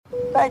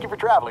Thank you for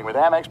traveling with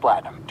Amex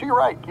Platinum. To your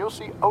right, you'll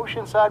see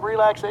oceanside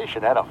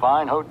relaxation at a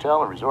fine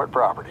hotel and resort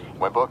property.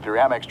 When booked through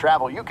Amex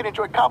Travel, you can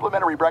enjoy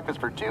complimentary breakfast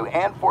for 2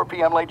 and 4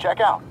 p.m. late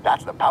checkout.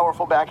 That's the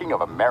powerful backing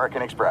of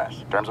American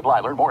Express. Terms apply.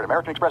 Learn more at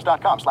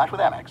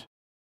americanexpress.com/withAmex.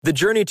 The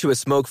journey to a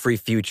smoke-free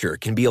future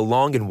can be a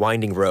long and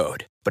winding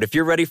road. But if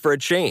you're ready for a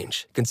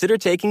change, consider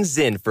taking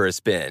Zyn for a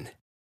spin.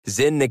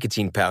 Zyn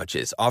nicotine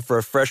pouches offer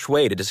a fresh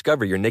way to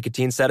discover your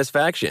nicotine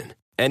satisfaction.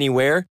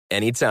 Anywhere,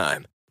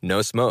 anytime.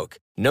 No smoke,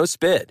 no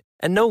spit,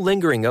 and no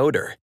lingering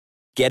odor.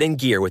 Get in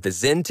gear with the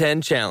Zyn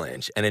 10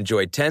 Challenge and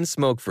enjoy 10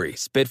 smoke-free,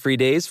 spit-free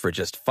days for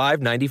just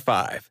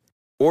 $5.95.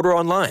 Order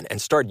online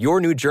and start your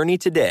new journey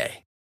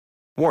today.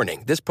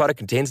 Warning, this product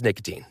contains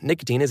nicotine.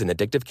 Nicotine is an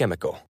addictive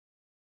chemical.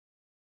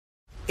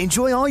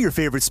 Enjoy all your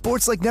favorite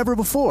sports like never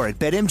before at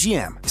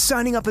BetMGM.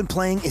 Signing up and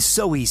playing is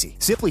so easy.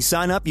 Simply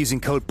sign up using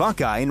code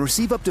Buckeye and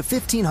receive up to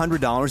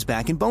 $1,500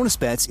 back in bonus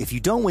bets if you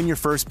don't win your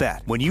first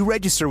bet. When you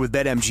register with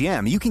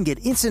BetMGM, you can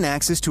get instant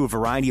access to a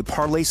variety of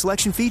parlay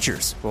selection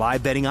features,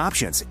 live betting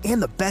options, and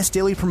the best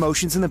daily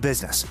promotions in the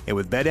business. And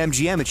with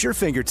BetMGM at your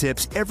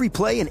fingertips, every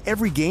play and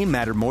every game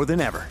matter more than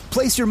ever.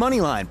 Place your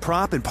moneyline,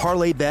 prop, and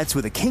parlay bets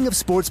with the king of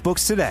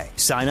sportsbooks today.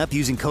 Sign up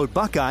using code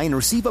Buckeye and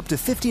receive up to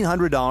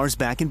 $1,500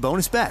 back in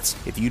bonus bets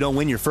if you don't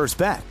win your first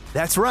bet.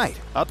 That's right,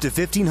 up to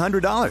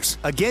 $1,500.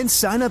 Again,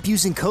 sign up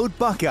using code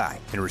Buckeye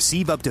and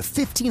receive up to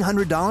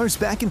 $1,500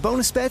 back in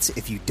bonus bets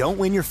if you don't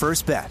win your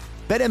first bet.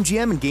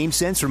 BetMGM and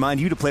GameSense remind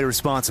you to play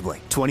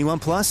responsibly. 21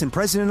 plus and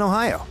present in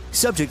Ohio.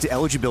 Subject to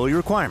eligibility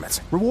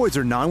requirements. Rewards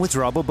are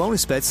non-withdrawable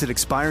bonus bets that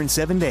expire in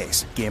 7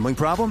 days. Gambling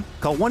problem?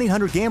 Call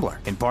 1-800-GAMBLER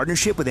in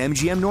partnership with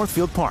MGM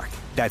Northfield Park.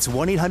 That's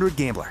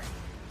 1-800-GAMBLER.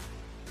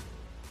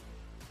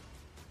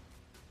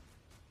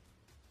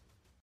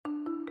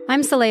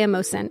 I'm Saleha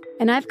Mohsin,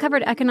 and I've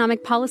covered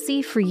economic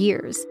policy for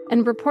years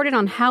and reported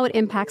on how it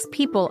impacts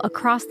people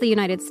across the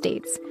United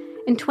States.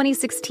 In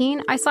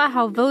 2016, I saw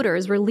how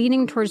voters were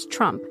leaning towards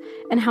Trump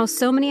and how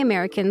so many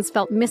Americans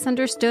felt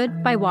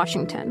misunderstood by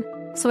Washington.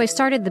 So I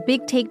started The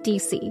Big Take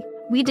DC.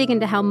 We dig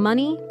into how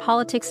money,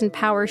 politics, and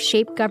power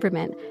shape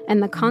government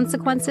and the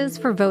consequences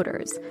for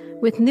voters.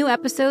 With new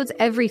episodes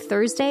every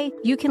Thursday,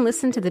 you can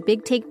listen to The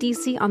Big Take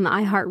DC on the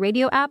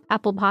iHeartRadio app,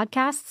 Apple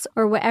Podcasts,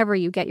 or wherever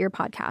you get your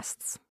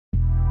podcasts.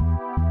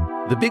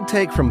 The Big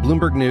Take from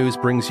Bloomberg News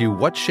brings you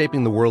what's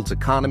shaping the world's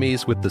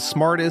economies with the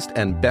smartest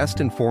and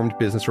best-informed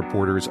business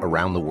reporters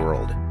around the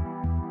world.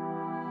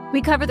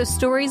 We cover the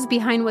stories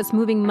behind what's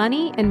moving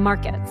money and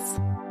markets.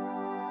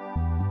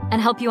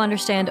 And help you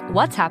understand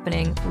what's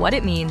happening, what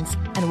it means,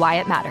 and why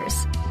it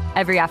matters.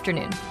 Every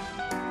afternoon.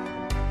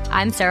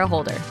 I'm Sarah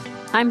Holder.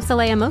 I'm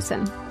Saleha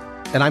Mohsin.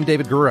 And I'm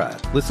David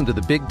Gura. Listen to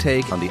The Big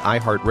Take on the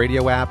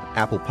iHeartRadio app,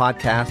 Apple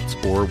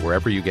Podcasts, or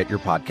wherever you get your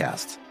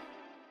podcasts.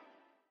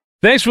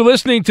 Thanks for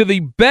listening to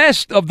the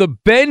Best of the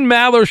Ben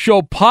Maller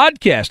Show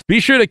podcast. Be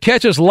sure to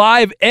catch us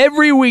live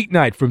every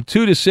weeknight from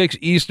 2 to 6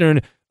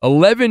 Eastern,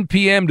 11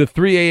 p.m. to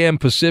 3 a.m.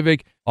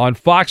 Pacific on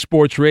Fox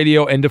Sports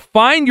Radio. And to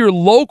find your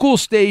local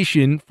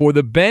station for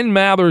the Ben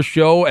Maller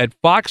Show at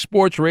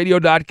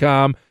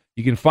foxsportsradio.com,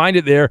 you can find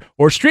it there,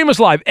 or stream us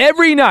live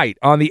every night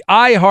on the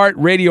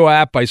iHeartRadio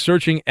app by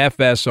searching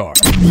FSR.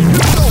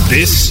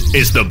 This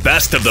is the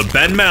Best of the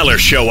Ben Maller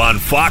Show on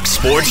Fox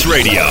Sports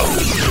Radio.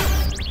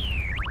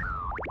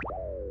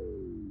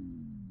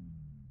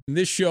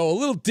 This show a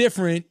little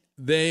different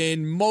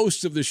than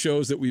most of the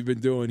shows that we've been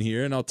doing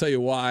here, and I'll tell you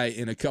why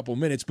in a couple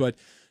minutes, but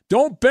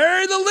don't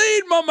bury the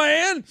lead, my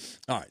man.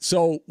 All right,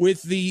 so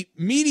with the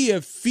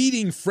media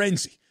feeding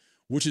frenzy,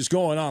 which is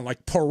going on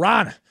like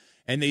piranha,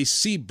 and they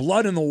see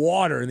blood in the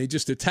water and they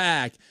just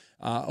attack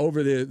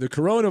over the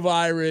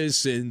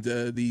coronavirus and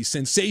the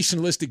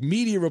sensationalistic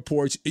media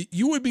reports,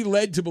 you would be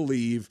led to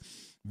believe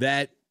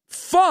that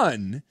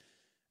fun,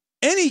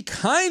 any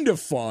kind of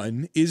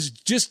fun, is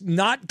just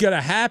not going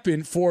to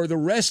happen for the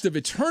rest of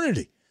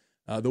eternity,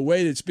 the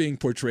way that it's being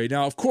portrayed.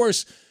 Now, of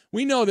course,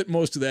 we know that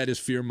most of that is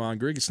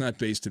fear-mongering. It's not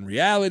based in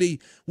reality,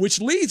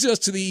 which leads us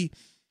to the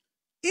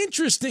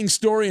interesting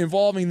story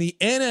involving the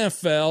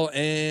NFL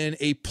and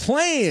a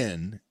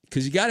plan,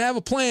 because you got to have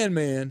a plan,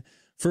 man,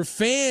 for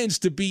fans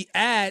to be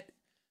at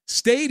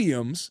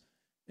stadiums.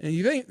 And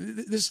you think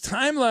this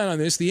timeline on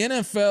this, the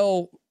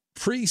NFL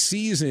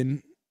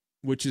preseason,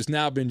 which has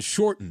now been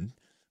shortened,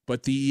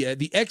 but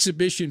the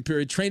exhibition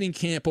period, training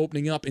camp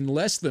opening up in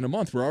less than a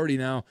month. We're already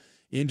now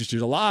into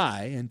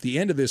July, and at the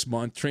end of this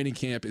month, training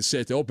camp is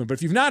set to open. But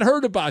if you've not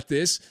heard about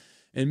this,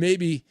 and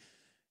maybe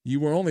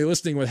you were only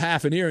listening with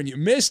half an ear and you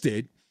missed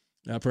it,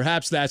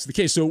 perhaps that's the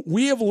case. So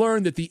we have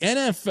learned that the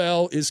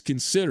NFL is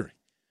considering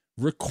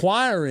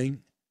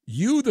requiring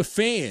you, the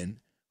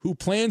fan, who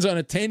plans on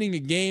attending a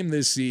game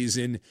this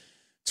season,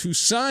 to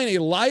sign a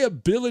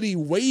liability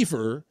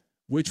waiver,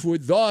 which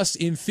would thus,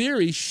 in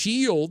theory,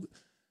 shield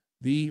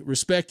the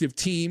respective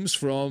teams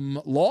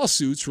from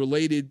lawsuits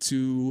related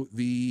to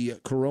the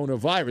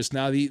coronavirus.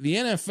 Now, the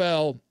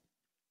NFL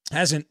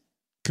hasn't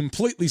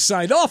completely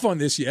signed off on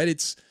this yet.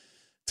 It's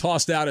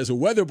tossed out as a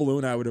weather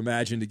balloon, I would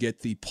imagine, to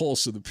get the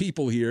pulse of the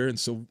people here. And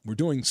so we're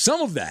doing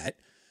some of that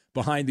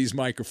behind these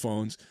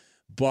microphones.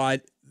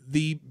 But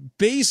the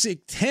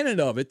basic tenet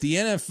of it, the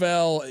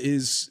NFL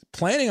is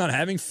planning on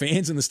having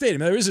fans in the stadium.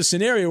 Now, there is a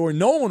scenario where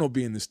no one will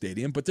be in the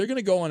stadium, but they're going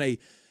to go on a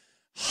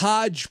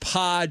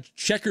hodgepodge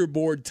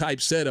checkerboard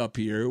type setup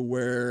here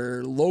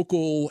where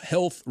local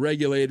health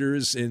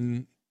regulators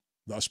and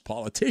thus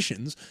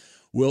politicians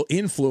will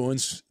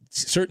influence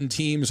certain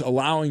teams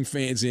allowing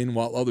fans in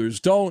while others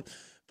don't.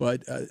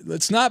 But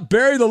let's not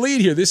bury the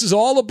lead here. This is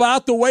all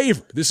about the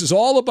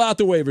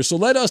waiver. So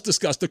let us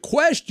discuss the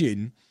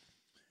question.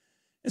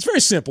 It's very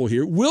simple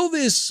here. Will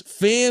this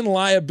fan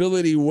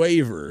liability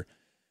waiver,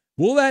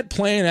 will that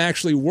plan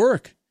actually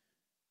work?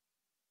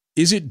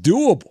 Is it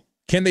doable?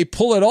 Can they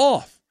pull it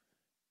off?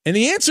 And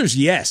the answer is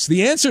yes.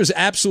 The answer is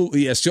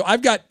absolutely yes. So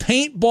I've got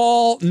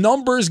paintball,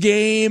 numbers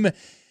game,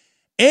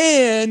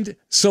 and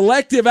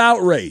selective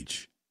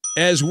outrage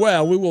as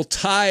well. We will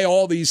tie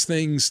all these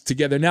things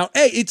together. Now,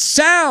 hey, it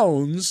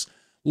sounds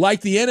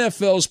like the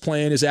NFL's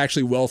plan is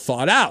actually well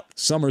thought out.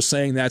 Some are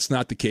saying that's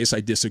not the case.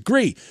 I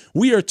disagree.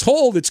 We are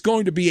told it's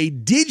going to be a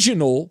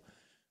digital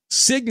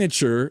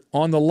signature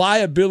on the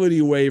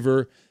liability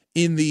waiver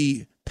in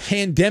the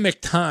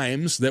pandemic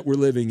times that we're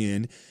living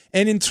in.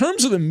 And in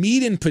terms of the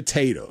meat and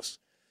potatoes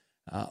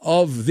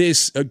of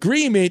this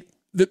agreement,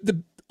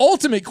 the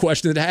ultimate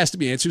question that has to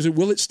be answered is,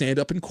 will it stand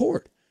up in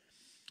court?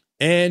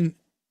 And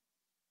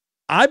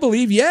I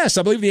believe yes.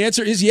 I believe the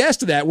answer is yes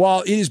to that.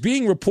 While it is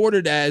being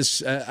reported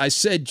as, I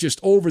said, just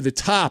over the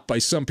top by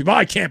some people,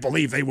 I can't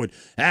believe they would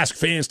ask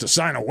fans to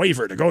sign a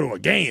waiver to go to a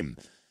game.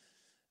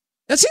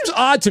 That seems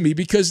odd to me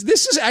because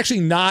this is actually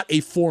not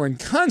a foreign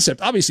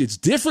concept. Obviously, it's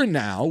different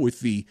now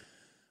with the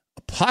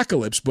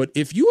apocalypse, but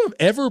if you have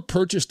ever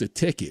purchased a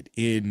ticket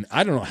in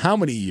I don't know how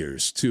many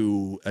years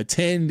to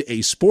attend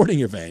a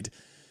sporting event,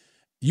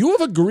 you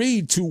have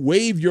agreed to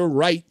waive your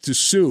right to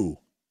sue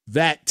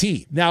that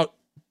team. Now,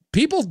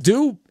 people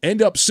do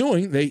end up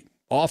suing. They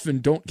often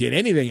don't get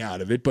anything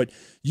out of it. But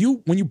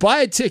when you buy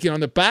a ticket, on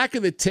the back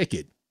of the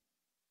ticket,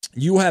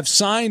 you have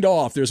signed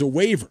off. There's a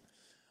waiver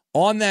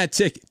on that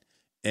ticket.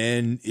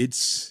 And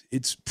it's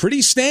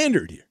pretty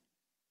standard here.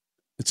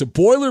 It's a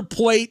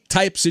boilerplate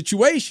type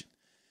situation.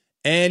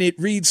 And it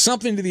reads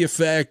something to the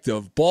effect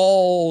of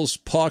balls,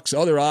 pucks,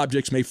 other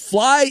objects may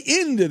fly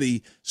into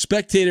the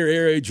spectator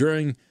area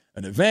during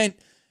an event.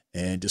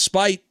 And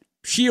despite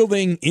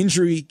shielding,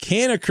 injury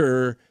can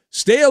occur.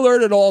 Stay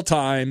alert at all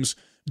times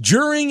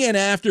during and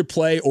after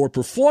play or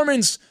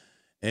performance.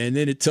 And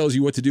then it tells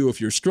you what to do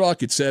if you're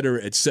struck, et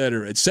cetera, et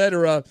cetera, et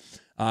cetera.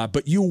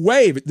 But you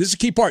waive, this is a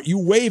key part, you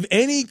waive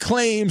any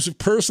claims of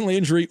personal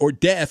injury or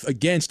death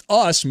against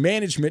us,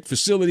 management,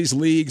 facilities,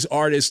 leagues,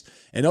 artists,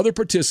 and other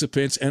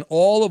participants, and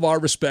all of our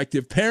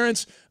respective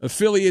parents,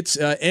 affiliates,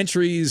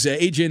 entries,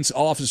 agents,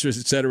 officers,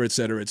 et cetera, et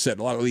cetera, et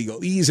cetera. A lot of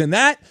legalese in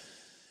that.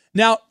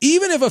 Now,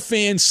 even if a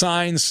fan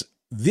signs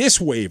this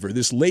waiver,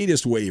 this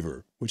latest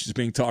waiver, which is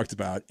being talked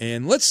about,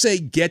 and let's say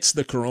gets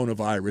the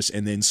coronavirus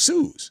and then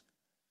sues,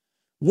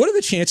 what are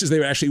the chances they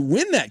would actually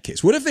win that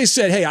case? What if they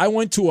said, hey, I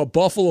went to a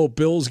Buffalo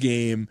Bills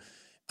game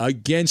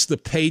against the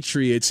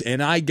Patriots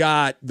and I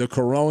got the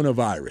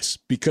coronavirus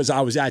because I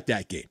was at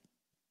that game?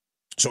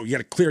 So you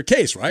got a clear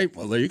case, right?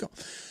 Well, there you go.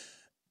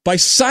 By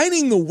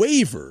signing the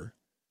waiver,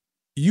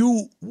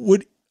 you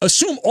would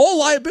assume all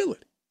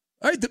liability.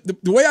 All right,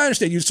 the way I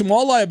understand, you assume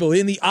all liability,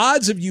 and the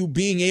odds of you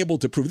being able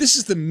to prove, this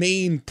is the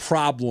main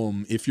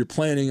problem if you're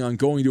planning on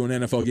going to an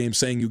NFL game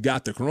saying you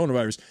got the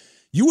coronavirus,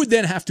 you would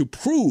then have to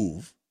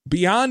prove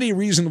beyond a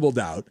reasonable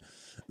doubt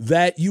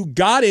that you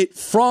got it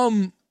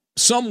from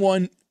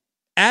someone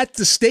at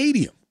the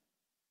stadium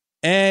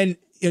and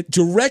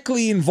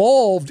directly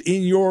involved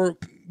in your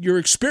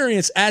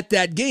experience at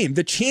that game.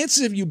 The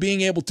chances of you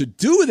being able to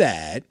do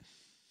that,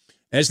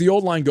 as the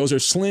old line goes, are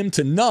slim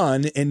to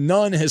none, and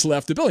none has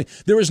left the building.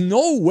 There is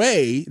no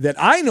way that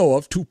I know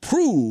of to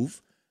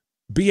prove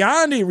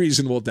beyond a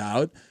reasonable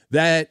doubt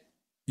that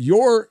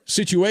your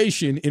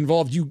situation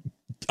involved you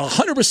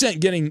 100%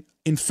 getting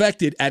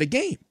infected at a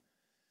game.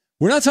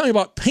 We're not talking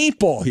about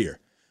paintball here,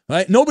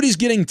 right? Nobody's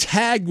getting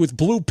tagged with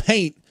blue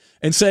paint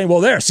and saying,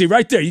 well, there, see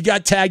right there, you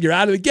got tagged, you're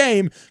out of the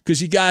game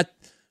because you got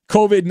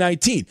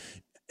COVID-19.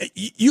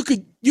 You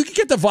could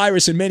get the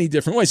virus in many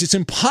different ways. It's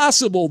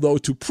impossible, though,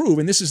 to prove,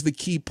 and this is the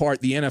key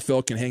part the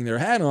NFL can hang their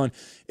hat on,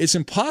 it's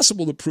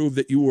impossible to prove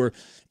that you were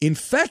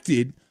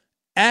infected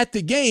at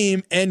the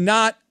game and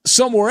not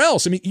somewhere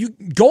else. I mean, you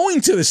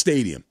going to the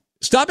stadium,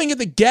 stopping at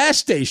the gas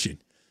station,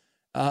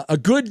 a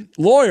good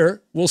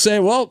lawyer will say,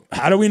 well,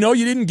 how do we know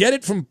you didn't get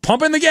it from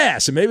pumping the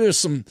gas? And maybe there's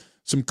some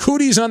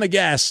cooties on the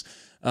gas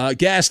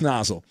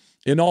nozzle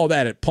and all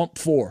that at pump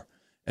 4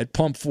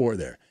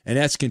 there. And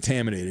that's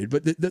contaminated.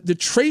 But the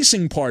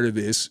tracing part of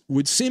this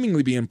would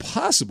seemingly be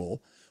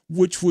impossible,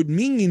 which would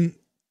mean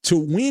to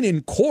win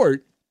in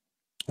court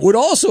would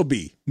also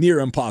be near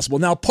impossible.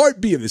 Now,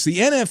 part B of this, the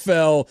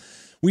NFL,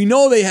 we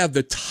know they have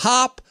the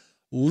top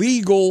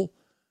legal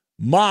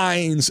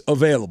minds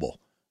available.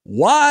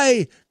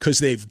 Why? Because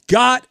they've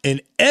got an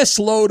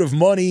S-load of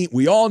money.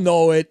 We all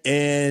know it.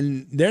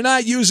 And they're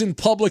not using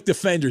public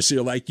defenders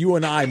here like you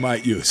and I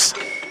might use.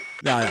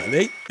 No.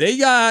 They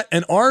got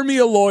an army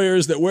of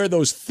lawyers that wear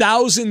those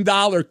 $1,000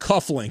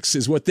 cufflinks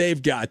is what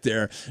they've got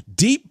there.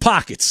 Deep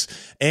pockets.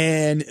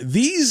 And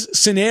these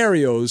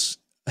scenarios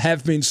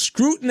have been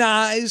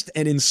scrutinized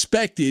and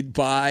inspected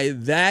by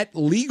that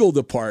legal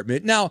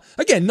department. Now,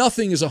 again,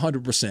 nothing is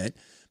 100%,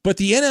 but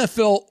the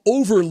NFL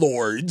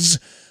overlords,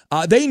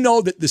 they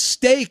know that the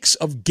stakes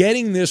of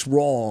getting this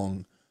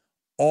wrong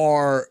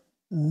are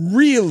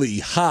really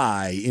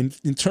high in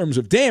terms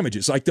of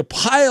damages. Like the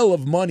pile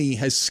of money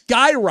has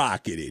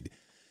skyrocketed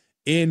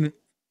in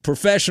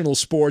professional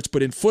sports,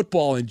 but in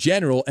football in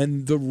general,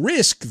 and the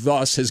risk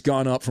thus has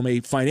gone up from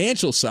a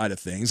financial side of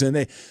things,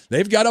 and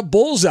they've got a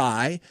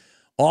bullseye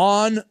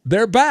on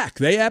their back.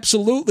 They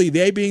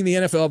being the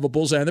NFL, have a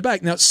bullseye on their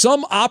back. Now,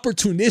 some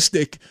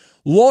opportunistic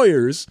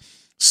lawyers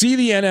see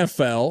the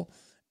NFL,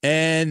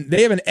 and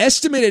they have an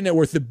estimated net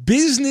worth. The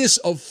business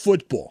of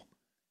football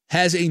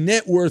has a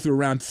net worth of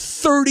around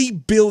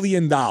 $30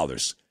 billion.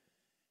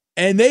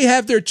 And they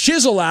have their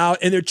chisel out,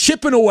 and they're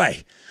chipping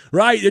away,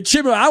 right? They're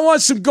chipping. I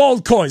want some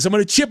gold coins. I'm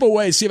going to chip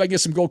away and see if I can get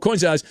some gold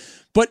coins out of this.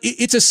 But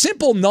it's a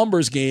simple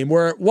numbers game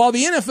where while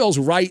the NFL's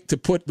right to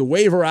put the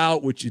waiver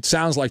out, which it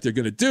sounds like they're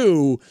going to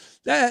do,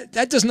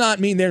 that does not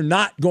mean they're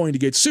not going to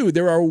get sued.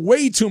 There are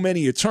way too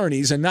many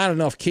attorneys and not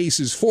enough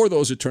cases for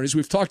those attorneys.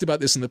 We've talked about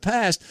this in the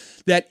past,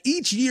 that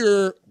each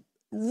year,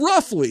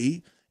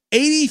 roughly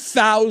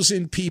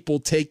 80,000 people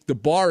take the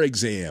bar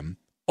exam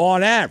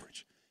on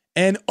average.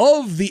 And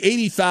of the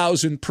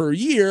 80,000 per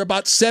year,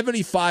 about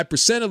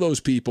 75% of those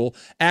people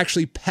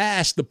actually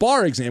pass the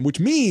bar exam,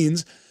 which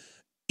means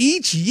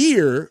each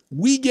year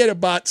we get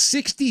about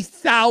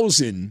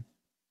 60,000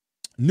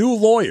 new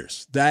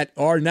lawyers that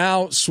are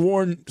now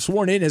sworn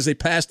in as they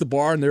pass the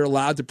bar and they're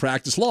allowed to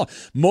practice law.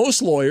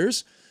 Most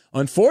lawyers,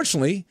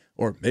 unfortunately,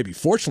 or maybe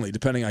fortunately,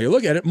 depending on how you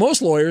look at it,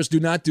 most lawyers do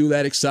not do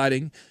that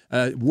exciting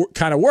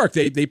kind of work.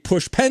 They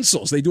push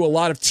pencils. They do a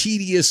lot of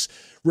tedious,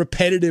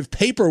 repetitive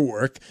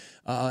paperwork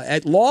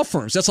at law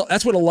firms.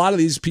 That's what a lot of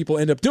these people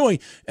end up doing.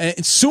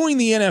 And suing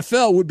the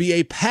NFL would be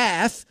a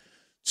path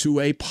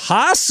to a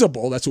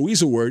possible, that's a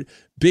weasel word,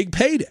 big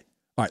payday.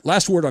 All right,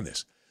 last word on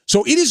this.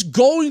 So it is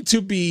going to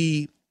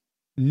be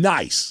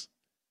nice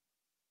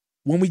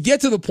when we get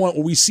to the point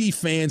where we see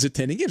fans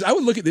attending games. I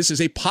would look at this as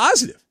a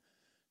positive.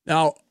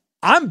 Now,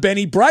 I'm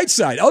Benny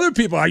Brightside. Other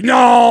people are like, no,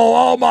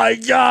 oh my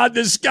God,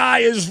 the sky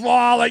is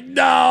falling,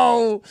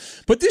 no.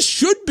 But this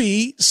should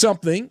be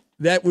something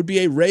that would be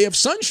a ray of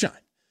sunshine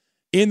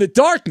in the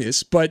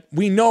darkness, but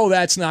we know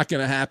that's not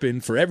going to happen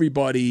for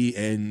everybody,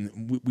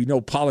 and we know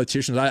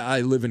politicians.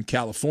 I live in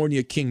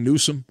California. King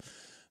Newsom,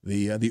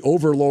 the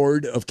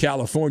overlord of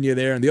California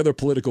there, and the other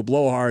political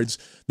blowhards,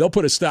 they'll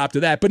put a stop to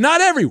that, but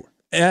not everywhere.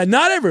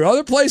 Not everywhere.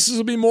 Other places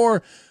will be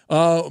more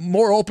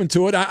open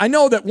to it. I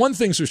know that one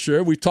thing's for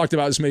sure, we've talked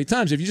about this many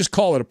times, if you just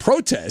call it a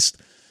protest,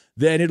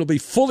 then it'll be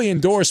fully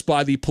endorsed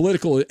by the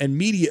political and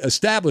media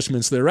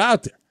establishments that are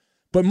out there.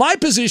 But my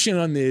position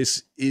on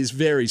this is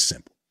very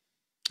simple.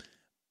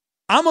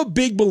 I'm a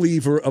big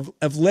believer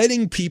of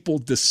letting people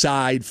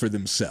decide for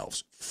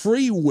themselves.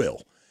 Free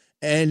will.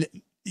 And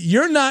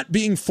you're not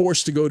being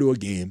forced to go to a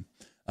game.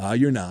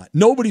 You're not.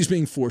 Nobody's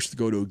being forced to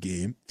go to a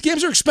game.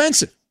 Games are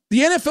expensive. The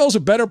NFL is a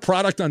better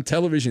product on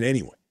television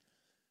anyway.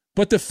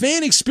 But the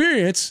fan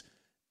experience,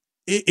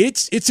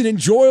 it's an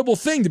enjoyable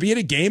thing to be at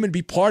a game and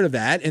be part of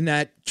that and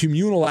that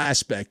communal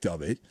aspect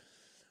of it.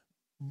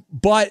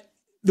 But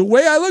the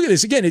way I look at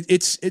this, again,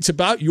 it's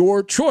about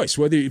your choice.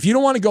 Whether if you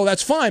don't want to go,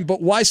 that's fine,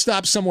 but why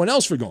stop someone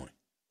else from going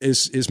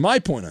is my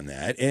point on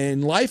that.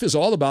 And life is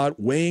all about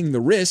weighing the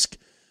risk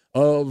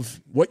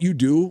of what you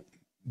do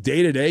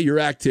day to day, your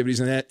activities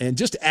and that, and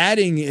just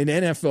adding an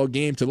NFL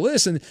game to the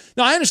list. And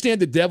now I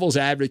understand the devil's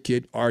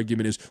advocate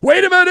argument is,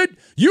 wait a minute,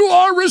 you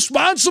are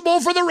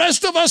responsible for the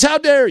rest of us. How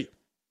dare you?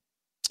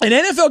 And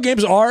NFL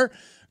games are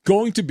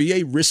going to be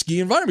a risky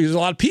environment. There's a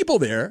lot of people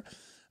there.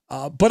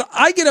 But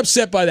I get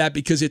upset by that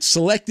because it's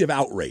selective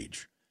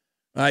outrage.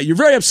 You're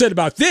very upset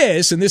about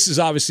this, and this is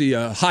obviously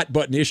a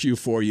hot-button issue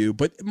for you.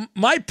 But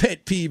my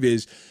pet peeve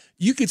is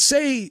you could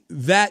say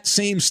that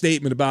same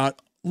statement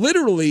about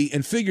literally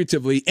and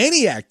figuratively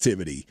any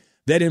activity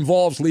that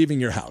involves leaving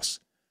your house,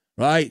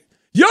 right?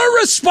 You're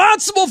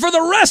responsible for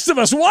the rest of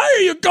us. Why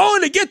are you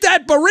going to get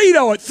that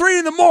burrito at 3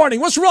 a.m?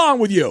 What's wrong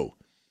with you?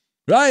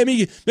 Right? I mean,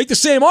 you make the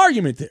same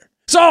argument there.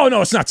 So,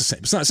 no, it's not the same.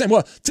 It's not the same.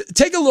 Well,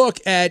 take a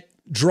look at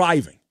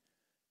driving.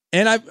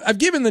 And I've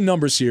given the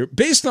numbers here.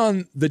 Based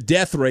on the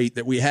death rate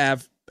that we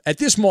have at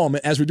this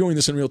moment, as we're doing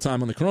this in real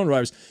time on the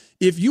coronavirus,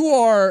 if you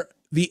are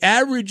the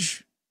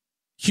average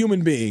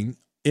human being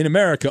in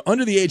America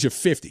under the age of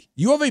 50,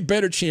 you have a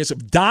better chance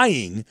of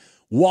dying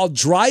while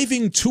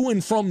driving to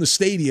and from the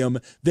stadium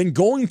than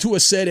going to a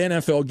said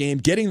NFL game,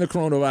 getting the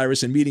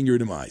coronavirus, and meeting your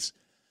demise.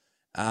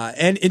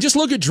 And just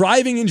look at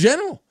driving in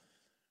general.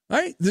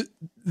 Right?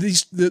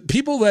 The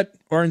people that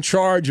are in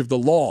charge of the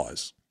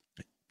laws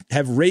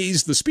have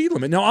raised the speed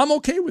limit. Now, I'm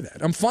okay with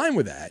that. I'm fine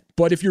with that.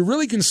 But if you're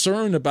really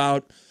concerned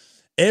about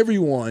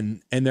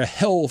everyone and their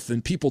health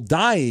and people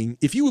dying,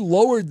 if you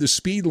lowered the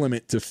speed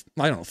limit to,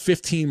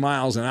 15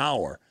 miles an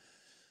hour,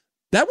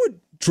 That would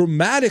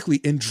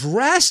dramatically and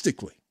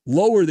drastically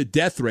lower the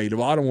death rate of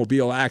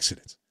automobile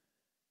accidents.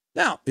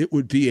 Now, it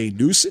would be a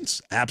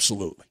nuisance,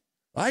 absolutely,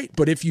 right?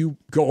 But if you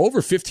go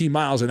over 15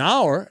 miles an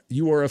hour,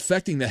 you are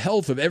affecting the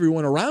health of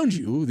everyone around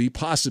you, the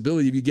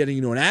possibility of you getting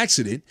into an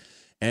accident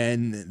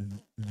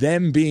and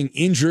them being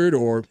injured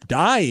or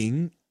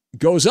dying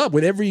goes up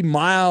with every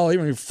mile,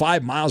 even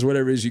 5 miles,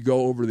 whatever it is, you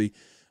go over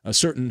a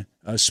certain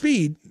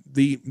speed,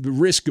 the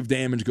risk of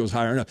damage goes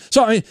higher enough.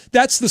 So, I mean,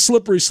 that's the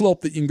slippery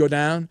slope that you can go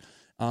down.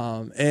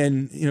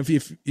 And, you know,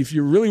 if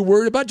you're really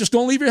worried about it, just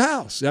don't leave your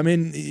house. I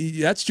mean,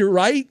 that's your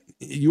right.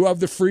 You have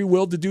the free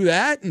will to do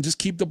that and just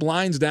keep the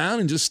blinds down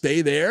and just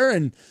stay there.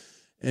 And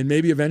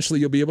maybe eventually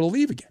you'll be able to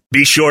leave again.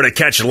 Be sure to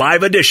catch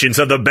live editions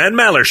of the Ben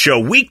Maller Show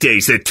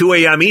weekdays at 2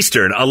 a.m.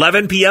 Eastern,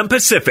 11 p.m.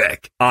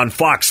 Pacific on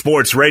Fox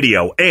Sports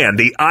Radio and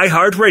the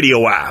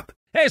iHeartRadio app.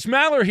 Hey, it's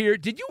Maller here.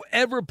 Did you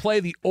ever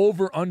play the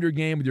over-under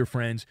game with your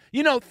friends?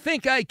 You know,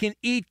 think I can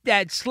eat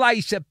that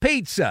slice of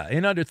pizza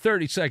in under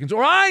 30 seconds.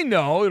 Or I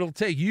know it'll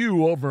take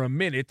you over a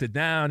minute to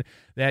down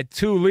that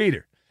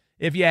 2-liter.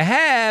 If you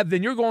have,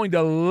 then you're going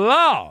to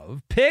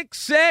love Pick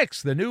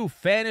Six, the new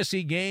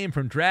fantasy game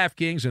from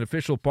DraftKings, an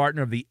official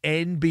partner of the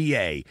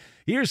NBA.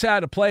 Here's how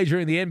to play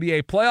during the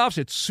NBA playoffs.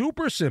 It's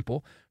super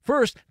simple.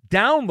 First,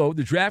 download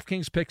the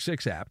DraftKings Pick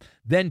Six app,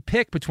 then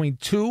pick between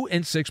 2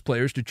 and 6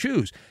 players to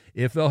choose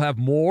if they'll have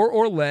more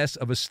or less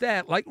of a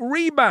stat like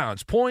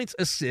rebounds, points,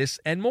 assists,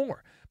 and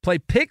more. Play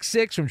Pick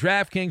Six from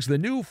DraftKings, the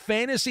new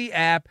fantasy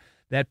app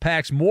that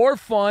packs more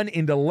fun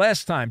into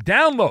less time.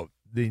 Download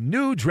the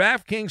new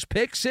DraftKings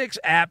Pick Six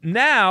app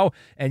now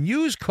and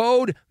use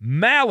code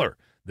MALLER.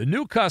 The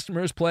new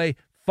customers play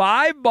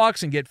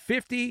 $5 and get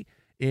 50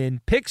 in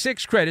Pick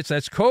Six credits.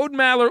 That's code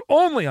MALLER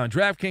only on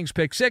DraftKings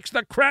Pick Six.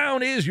 The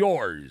crown is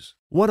yours.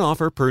 One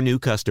offer per new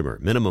customer.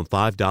 Minimum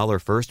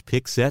 $5 first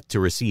pick set to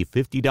receive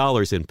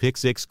 $50 in Pick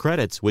Six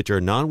credits, which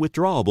are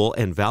non-withdrawable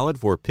and valid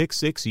for Pick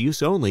Six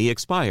use only.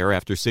 Expire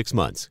after 6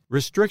 months.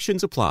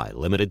 Restrictions apply.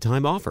 Limited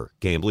time offer.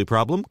 Gambling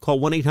problem? Call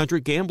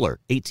 1-800-GAMBLER.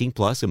 18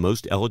 plus in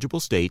most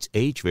eligible states.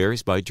 Age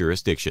varies by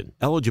jurisdiction.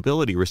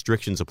 Eligibility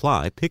restrictions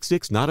apply. Pick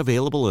Six not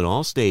available in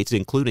all states,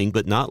 including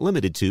but not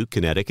limited to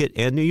Connecticut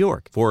and New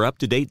York. For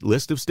up-to-date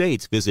list of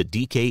states, visit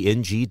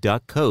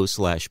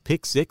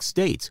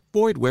dkng.co/pick6states.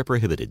 Void where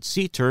prohibited.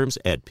 See terms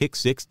at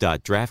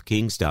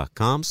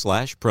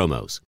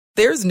pick6.draftkings.com/promos.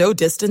 There's no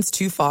distance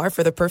too far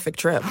for the perfect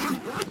trip.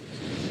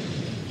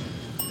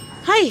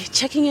 Hi,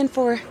 checking in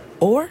for...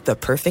 Or the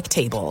perfect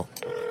table.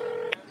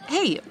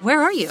 Hey, where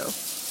are you?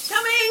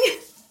 Coming!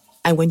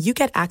 And when you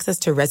get access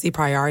to Resi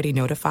Priority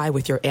Notify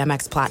with your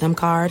Amex Platinum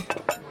card...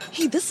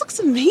 Hey, this looks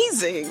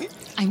amazing.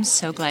 I'm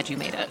so glad you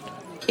made it.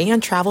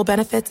 And travel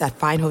benefits at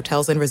fine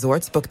hotels and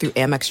resorts booked through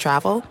Amex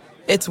Travel,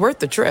 it's worth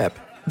the trip.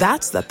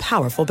 That's the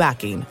powerful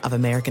backing of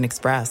American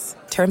Express.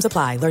 Terms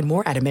apply. Learn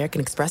more at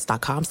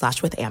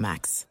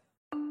americanexpress.com/withAmex.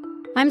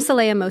 I'm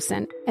Saleha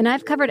Mohsin, and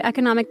I've covered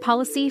economic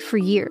policy for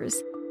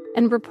years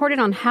and reported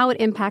on how it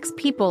impacts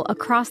people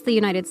across the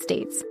United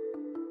States.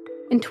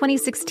 In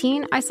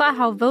 2016, I saw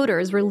how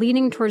voters were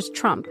leaning towards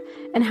Trump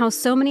and how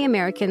so many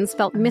Americans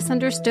felt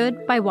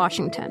misunderstood by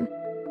Washington.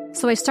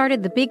 So I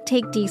started the Big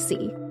Take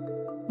DC.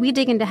 We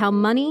dig into how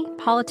money,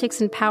 politics,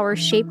 and power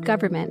shape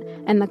government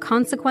and the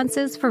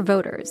consequences for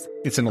voters.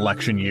 It's an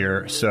election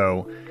year,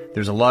 so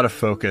there's a lot of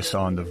focus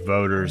on the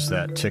voters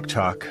that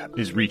TikTok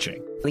is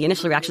reaching. The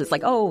initial reaction is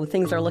like, oh,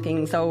 things are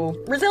looking so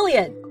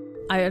resilient.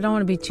 I don't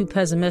want to be too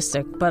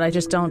pessimistic, but I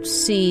just don't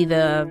see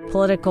the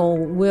political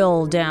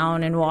will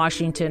down in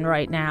Washington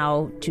right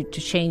now to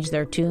change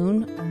their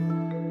tune.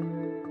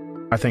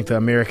 I think the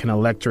American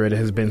electorate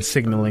has been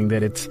signaling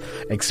that it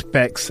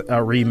expects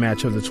a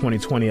rematch of the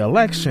 2020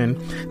 election.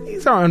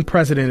 These are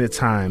unprecedented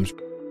times.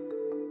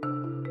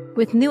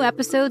 With new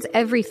episodes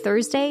every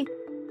Thursday,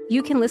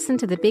 you can listen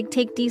to the Big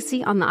Take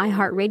DC on the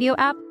iHeartRadio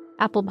app,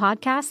 Apple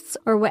Podcasts,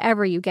 or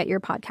wherever you get your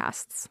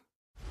podcasts.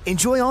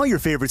 Enjoy all your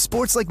favorite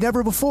sports like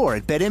never before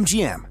at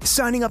BetMGM.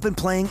 Signing up and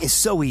playing is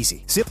so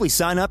easy. Simply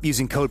sign up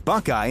using code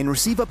Buckeye and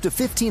receive up to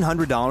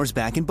 $1,500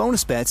 back in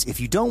bonus bets if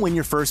you don't win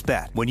your first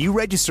bet. When you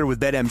register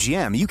with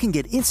BetMGM, you can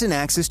get instant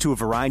access to a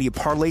variety of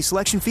parlay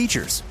selection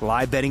features,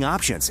 live betting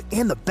options,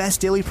 and the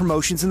best daily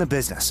promotions in the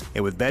business.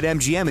 And with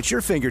BetMGM at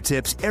your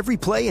fingertips, every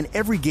play and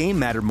every game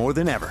matter more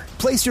than ever.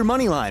 Place your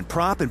moneyline,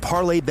 prop, and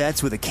parlay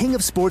bets with the king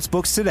of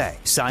sportsbooks today.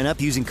 Sign up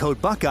using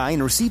code Buckeye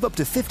and receive up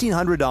to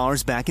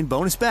 $1,500 back in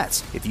bonus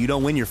bets if you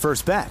don't win your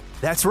first bet.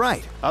 That's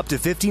right, up to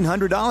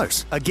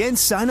 $1,500. Again,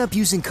 sign up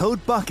using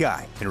code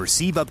Buckeye and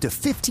receive up to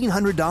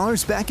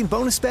 $1,500 back in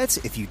bonus bets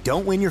if you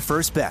don't win your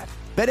first bet.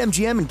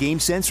 BetMGM and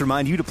GameSense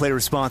remind you to play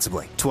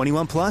responsibly.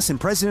 21 plus and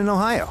present in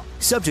Ohio.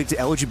 Subject to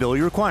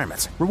eligibility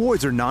requirements.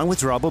 Rewards are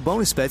non-withdrawable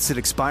bonus bets that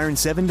expire in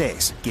 7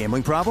 days.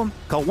 Gambling problem?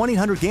 Call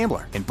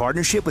 1-800-GAMBLER in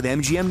partnership with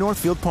MGM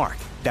Northfield Park.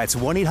 That's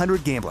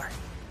 1-800-GAMBLER.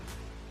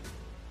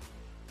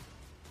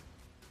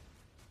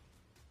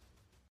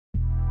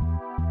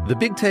 The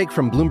Big Take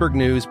from Bloomberg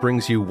News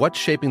brings you what's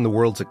shaping the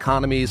world's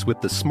economies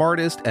with the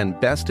smartest and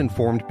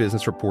best-informed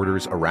business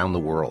reporters around the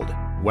world.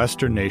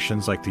 Western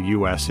nations like the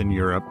U.S. and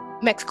Europe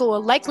Mexico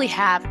will likely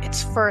have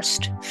its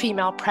first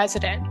female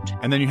president.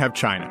 And then you have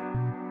China.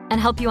 And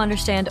help you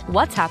understand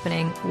what's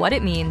happening, what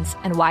it means,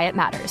 and why it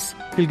matters.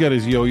 He'll get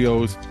his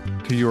yo-yos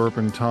to Europe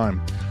in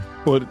time.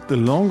 But the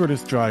longer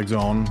this drags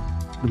on,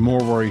 the more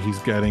worried he's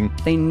getting.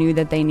 They knew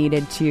that they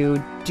needed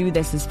to do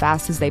this as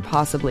fast as they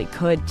possibly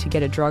could to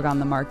get a drug on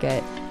the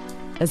market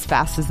as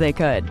fast as they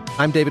could.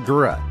 I'm David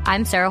Gura.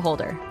 I'm Sarah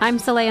Holder. I'm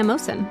Saleha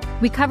Mohsen.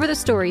 We cover the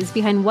stories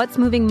behind what's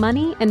moving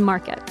money and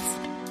markets.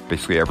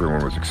 Basically,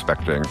 everyone was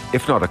expecting,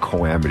 if not a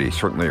calamity,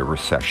 certainly a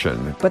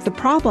recession. But the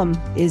problem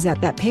is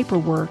that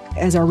paperwork,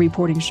 as our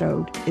reporting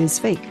showed, is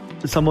fake.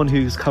 As someone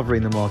who's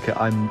covering the market,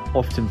 I'm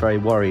often very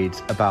worried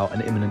about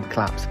an imminent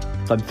collapse.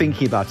 So I'm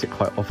thinking about it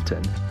quite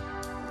often.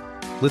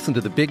 Listen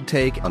to The Big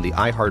Take on the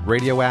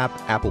iHeartRadio app,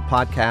 Apple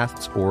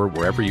Podcasts, or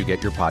wherever you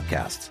get your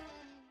podcasts.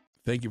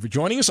 Thank you for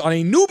joining us on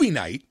a newbie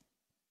night.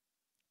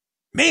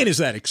 Man, is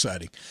that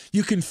exciting.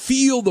 You can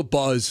feel the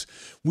buzz.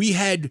 We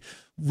had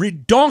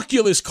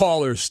redonkulous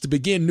callers to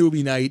begin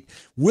newbie night.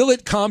 Will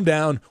it calm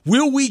down?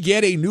 Will we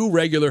get a new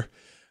regular?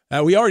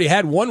 We already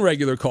had one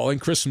regular calling,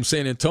 Chris from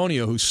San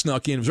Antonio, who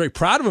snuck in. Was very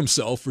proud of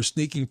himself for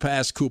sneaking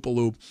past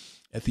Koopaloop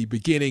at the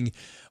beginning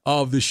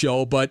of the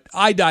show, but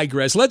I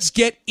digress. Let's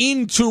get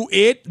into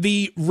it.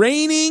 The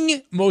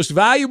reigning most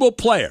valuable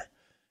player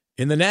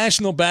in the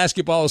National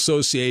Basketball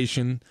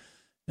Association.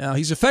 Now,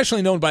 he's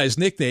affectionately known by his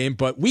nickname,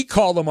 but we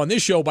call him on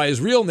this show by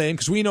his real name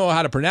because we know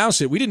how to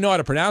pronounce it. We didn't know how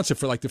to pronounce it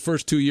for like the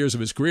first 2 years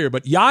of his career,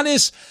 but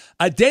Giannis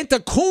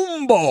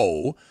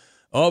Antetokounmpo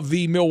of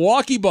the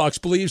Milwaukee Bucks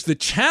believes the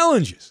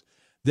challenges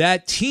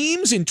that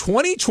teams in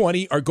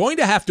 2020 are going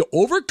to have to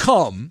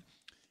overcome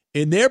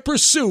in their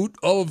pursuit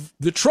of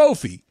the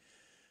trophy,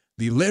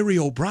 the Larry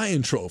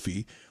O'Brien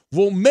Trophy,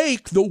 will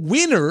make the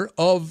winner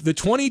of the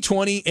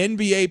 2020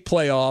 NBA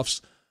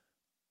playoffs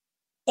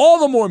all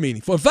the more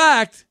meaningful. In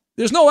fact,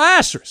 there's no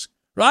asterisk,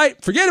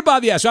 right? Forget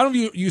about the asterisk. I don't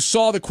know if you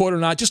saw the quote or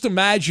not. Just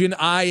imagine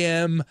I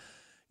am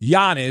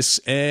Giannis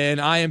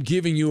and I am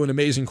giving you an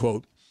amazing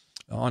quote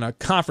on a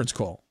conference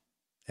call.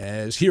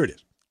 As here it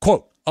is.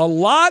 Quote, a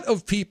lot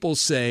of people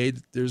say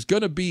that there's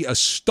going to be a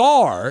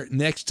star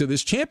next to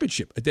this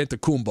championship.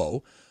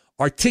 Antetokounmpo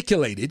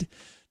articulated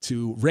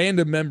to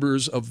random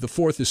members of the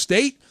Fourth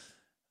Estate.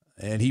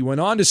 And he went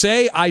on to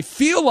say, I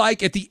feel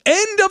like at the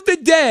end of the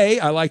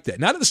day, I like that,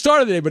 not at the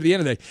start of the day, but at the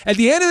end of the day, at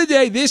the end of the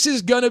day, this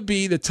is going to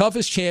be the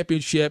toughest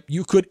championship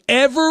you could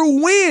ever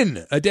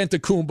win,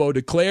 Antetokounmpo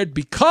declared,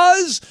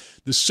 because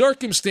the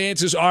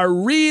circumstances are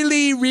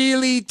really,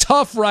 really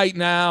tough right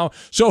now.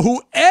 So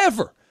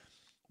whoever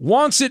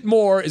wants it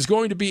more is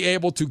going to be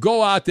able to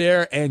go out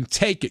there and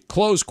take it,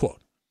 close quote.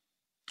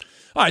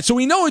 All right, so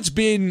we know it's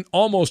been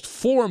almost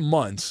 4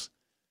 months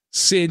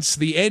since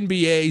the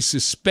NBA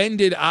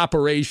suspended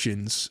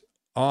operations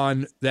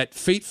on that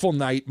fateful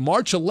night.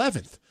 March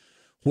 11th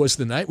was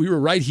the night. We were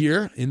right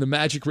here in the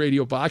Magic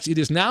Radio box. It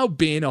has now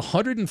been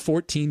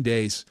 114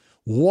 days.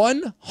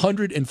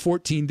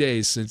 114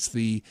 days since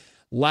the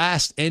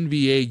last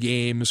NBA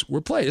games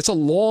were played. It's a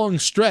long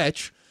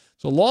stretch.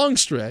 It's a long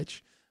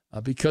stretch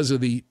because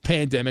of the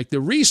pandemic. The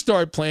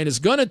restart plan is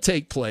going to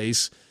take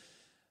place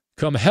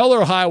come hell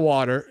or high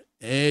water.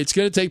 It's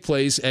going to take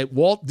place at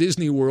Walt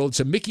Disney World. It's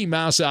a Mickey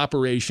Mouse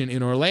operation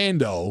in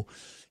Orlando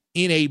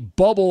in a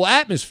bubble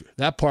atmosphere.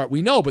 That part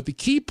we know, but the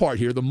key part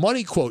here, the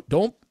money quote,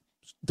 don't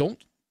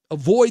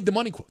avoid the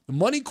money quote. The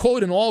money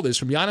quote in all this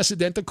from Giannis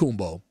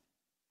Antetokounmpo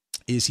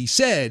is he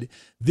said,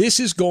 this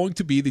is going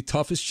to be the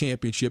toughest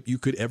championship you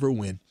could ever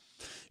win,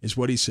 is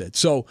what he said.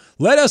 So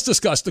let us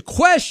discuss the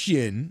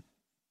question.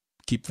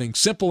 Keep things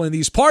simple in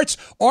these parts.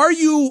 Are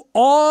you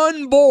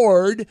on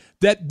board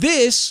that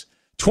this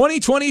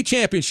 2020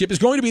 championship is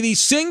going to be the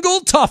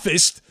single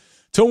toughest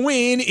to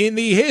win in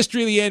the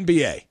history of the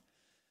NBA?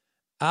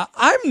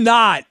 I'm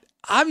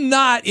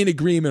not in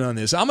agreement on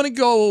this. I'm going to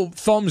go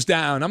thumbs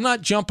down. I'm not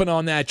jumping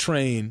on that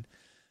train.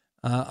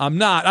 I'm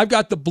not. I've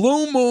got the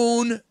Blue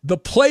Moon, the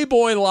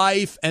Playboy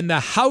Life, and the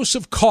House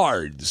of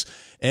Cards.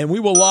 And we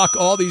will lock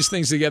all these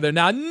things together.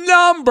 Now,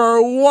 number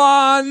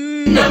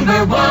one.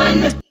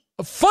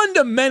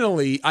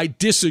 Fundamentally, I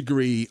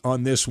disagree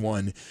on this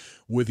one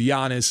with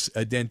Giannis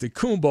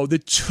Antetokounmpo. The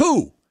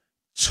two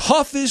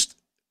toughest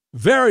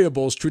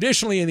variables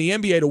traditionally in the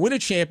NBA to win a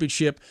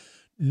championship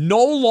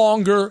no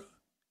longer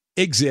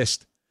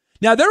exist.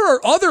 Now, there are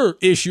other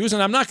issues,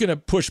 and I'm not going to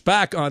push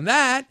back on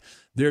that.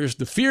 There's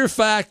the fear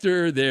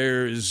factor.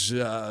 There's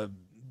the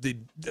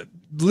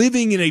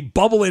living in a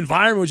bubble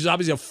environment, which is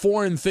obviously a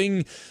foreign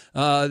thing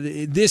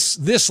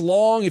this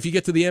long. If you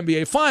get to the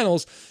NBA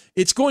Finals,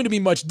 it's going to be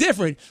much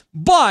different,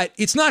 but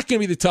it's not going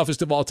to be the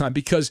toughest of all time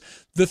because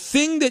the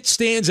thing that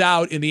stands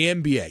out in the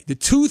NBA, the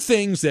two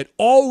things that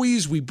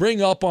always we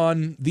bring up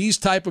on these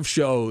type of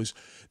shows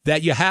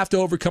that you have to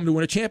overcome to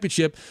win a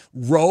championship,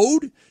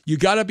 road, you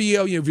got to be,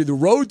 if you're the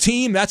road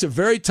team, that's a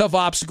very tough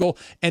obstacle,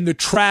 and the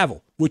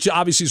travel, which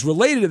obviously is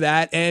related to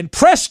that, and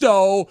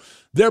presto,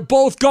 they're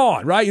both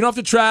gone, right? You don't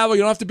have to travel,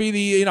 you don't have to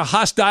be in a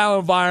hostile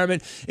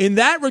environment. In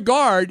that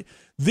regard,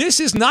 this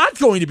is not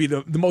going to be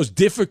the most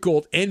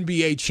difficult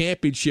NBA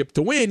championship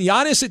to win.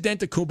 Giannis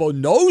Antetokounmpo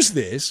knows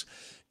this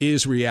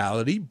is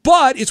reality,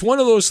 but it's one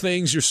of those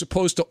things you're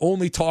supposed to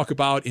only talk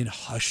about in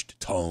hushed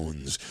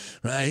tones,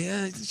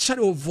 right? Try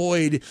to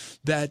avoid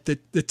that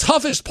the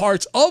toughest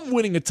parts of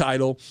winning a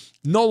title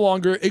no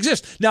longer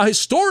exist. Now,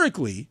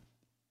 historically,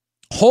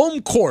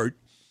 home court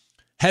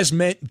has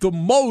meant the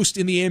most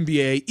in the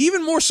NBA,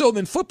 even more so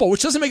than football,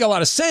 which doesn't make a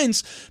lot of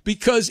sense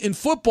because in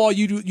football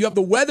you have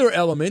the weather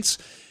elements,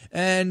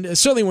 and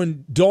certainly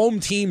when dome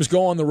teams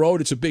go on the road,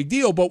 it's a big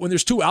deal. But when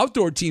there's two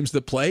outdoor teams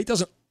that play, it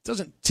doesn't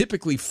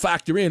typically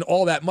factor in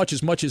all that much as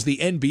the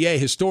NBA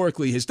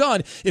historically has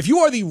done. If you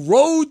are the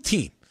road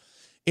team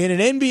in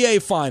an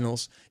NBA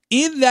Finals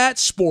in that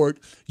sport,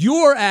 you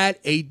are at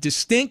a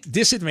distinct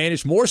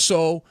disadvantage, more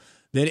so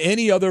than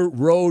any other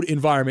road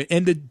environment.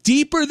 And the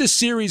deeper the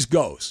series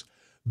goes,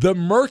 the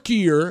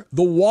murkier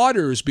the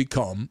waters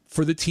become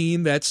for the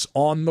team that's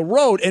on the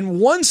road. And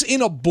once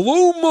in a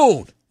blue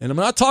moon, and I'm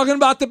not talking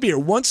about the beer,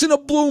 once in a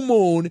blue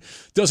moon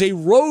does a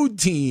road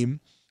team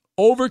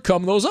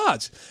overcome those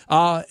odds,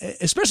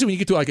 especially when you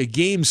get to like a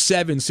Game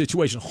 7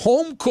 situation.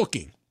 Home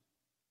cooking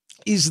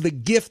is the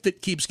gift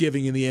that keeps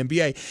giving in the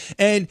NBA.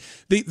 And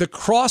the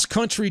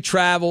cross-country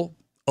travel,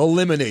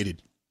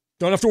 eliminated.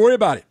 Don't have to worry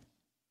about it.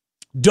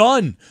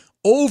 Done.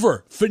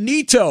 Over.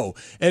 Finito.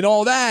 And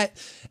all that.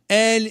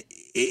 And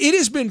it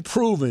has been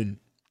proven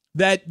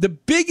that the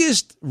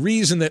biggest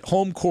reason that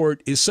home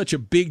court is such a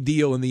big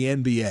deal in the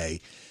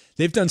NBA,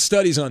 they've done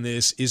studies on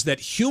this, is that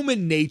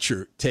human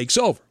nature takes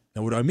over.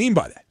 Now, what do I mean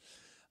by that?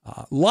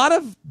 A lot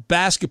of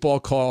basketball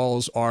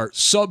calls are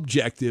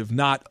subjective,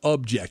 not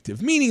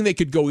objective, meaning they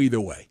could go either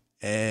way.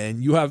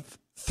 And you have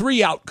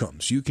three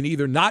outcomes. You can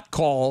either not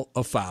call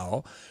a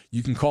foul,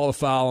 you can call a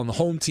foul on the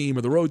home team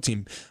or the road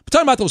team. I'm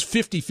talking about those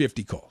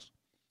 50-50 calls.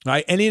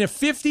 Right? And in a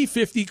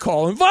 50-50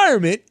 call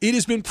environment, it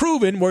has been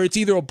proven where it's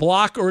either a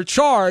block or a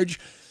charge,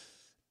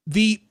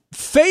 the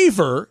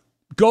favor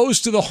goes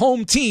to the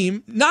home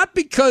team, not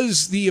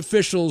because the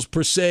officials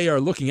per se are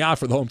looking out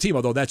for the home team,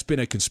 although that's been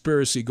a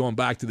conspiracy going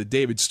back to the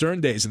David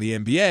Stern days in the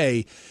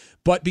NBA,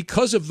 but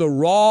because of the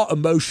raw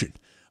emotion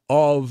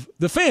of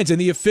the fans.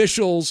 And the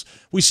officials,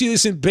 we see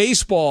this in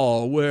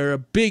baseball where a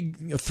big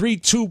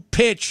 3-2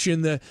 pitch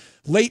in the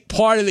late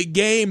part of the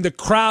game, the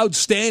crowd's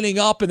standing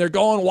up and they're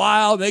going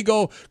wild, they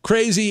go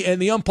crazy,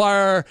 and the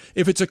umpire,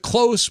 if it's a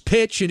close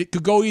pitch and it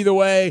could go either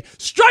way,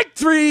 strike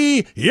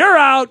 3, you're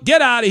out,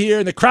 get out of here,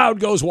 and the crowd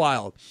goes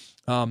wild.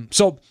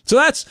 So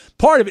that's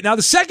part of it. Now,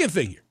 the second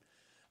thing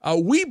here,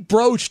 we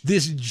broached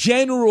this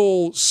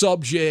general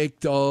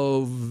subject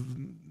of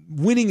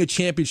winning a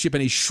championship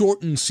in a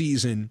shortened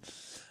season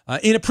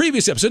in a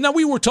previous episode. Now,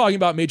 we were talking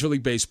about Major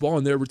League Baseball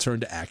and their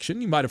return to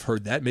action. You might have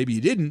heard that. Maybe you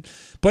didn't.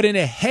 But in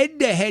a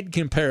head-to-head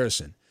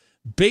comparison,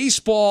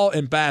 baseball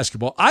and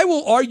basketball, I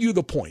will argue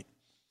the point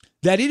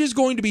that it is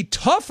going to be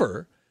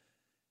tougher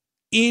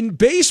in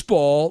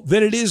baseball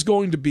than it is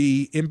going to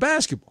be in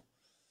basketball.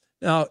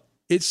 Now,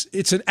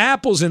 it's an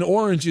apples and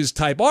oranges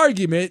type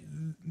argument.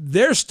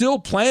 They're still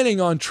planning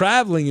on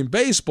traveling in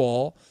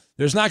baseball.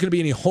 There's not going to be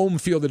any home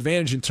field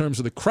advantage in terms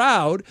of the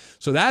crowd,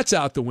 so that's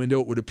out the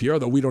window, it would appear,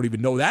 although we don't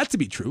even know that to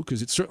be true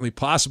because it's certainly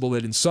possible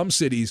that in some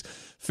cities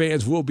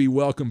fans will be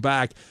welcome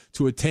back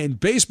to attend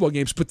baseball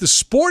games. But the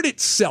sport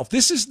itself,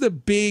 this is the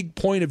big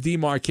point of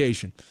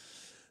demarcation.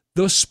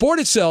 The sport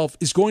itself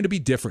is going to be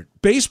different.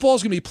 Baseball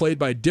is going to be played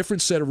by a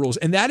different set of rules,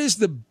 and that is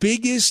the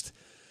biggest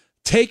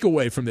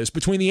takeaway from this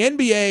between the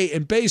NBA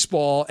and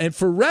baseball. And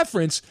for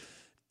reference,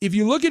 if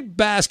you look at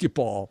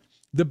basketball,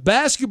 the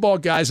basketball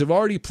guys have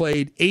already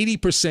played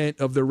 80%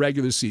 of their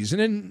regular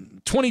season,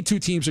 and 22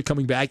 teams are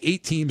coming back.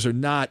 8 teams are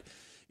not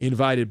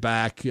invited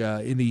back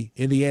in the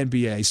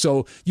NBA.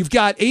 So you've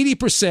got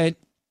 80%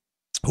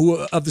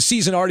 of the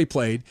season already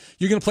played.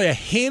 You're going to play a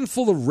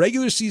handful of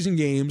regular season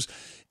games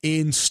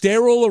in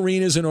sterile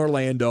arenas in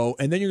Orlando,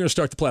 and then you're going to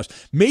start the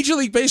playoffs. Major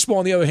League Baseball,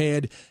 on the other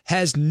hand,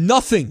 has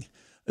nothing.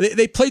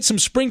 They played some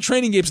spring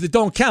training games that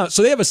don't count,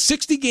 so they have a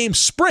 60-game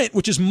sprint,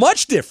 which is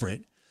much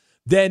different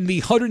than the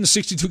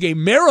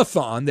 162-game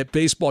marathon that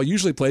baseball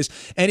usually plays.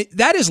 And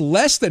that is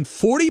less than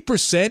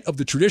 40% of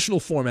the traditional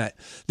format.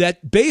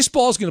 That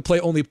baseball is going to play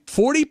only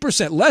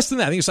 40%, less than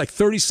that. I think it's like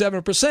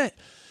 37%.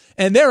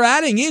 And they're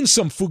adding in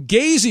some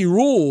fugazi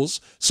rules,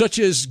 such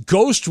as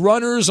ghost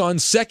runners on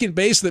second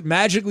base that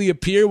magically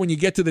appear when you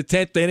get to the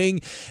 10th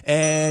inning.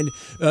 And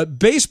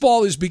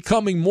baseball is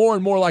becoming more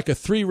and more like a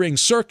 3-ring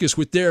circus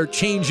with their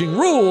changing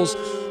rules.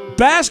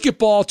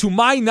 Basketball, to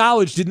my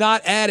knowledge, did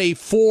not add a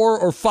 4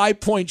 or 5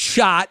 point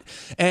shot,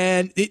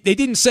 and they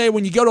didn't say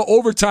when you go to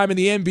overtime in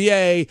the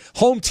NBA,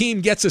 home team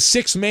gets a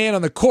 6th man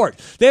on the court.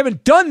 They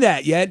haven't done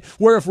that yet,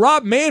 where if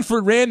Rob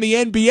Manfred ran the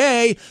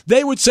NBA,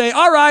 they would say,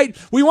 all right,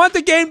 we want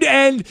the game to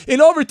end in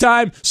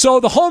overtime, so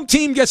the home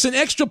team gets an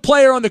extra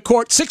player on the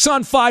court,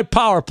 6-on-5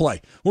 power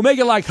play. We'll make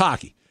it like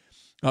hockey.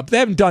 But they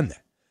haven't done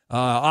that,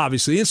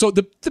 obviously. And so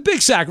the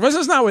big sacrifice,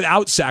 that's not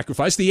without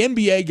sacrifice. The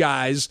NBA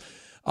guys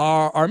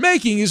are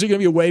making is they're going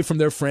to be away from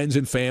their friends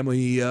and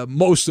family,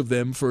 most of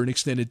them, for an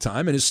extended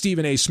time. And as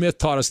Stephen A. Smith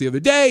taught us the other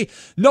day,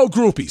 no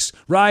groupies,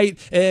 right?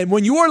 And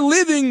when you are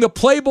living the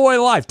Playboy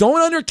life,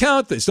 don't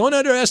undercount this, don't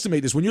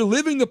underestimate this. When you're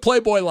living the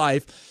Playboy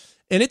life,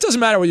 and it doesn't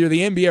matter whether you're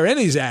the NBA or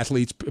any of these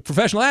athletes,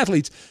 professional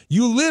athletes,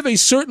 you live a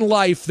certain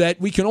life that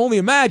we can only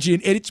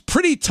imagine, and it's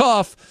pretty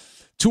tough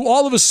to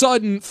all of a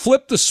sudden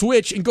flip the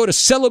switch and go to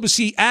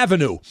Celibacy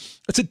Avenue.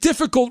 It's a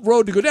difficult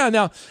road to go down.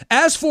 Now,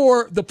 as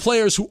for the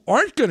players who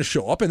aren't going to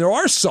show up, and there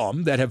are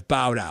some that have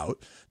bowed out,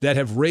 that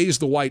have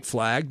raised the white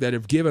flag, that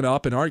have given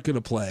up and aren't going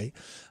to play,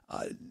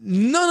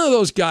 none of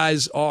those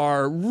guys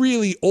are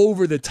really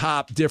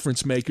over-the-top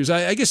difference makers.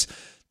 I guess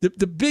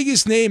the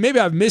biggest name,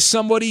 maybe I've missed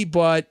somebody,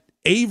 but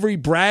Avery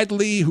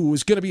Bradley, who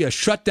was going to be a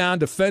shutdown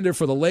defender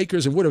for the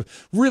Lakers and would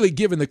have really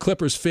given the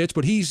Clippers fits,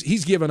 but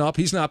he's given up.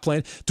 He's not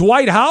playing.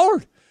 Dwight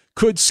Howard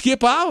could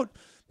skip out.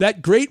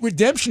 That great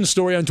redemption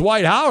story on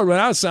Dwight Howard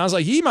went out. It sounds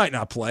like he might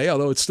not play,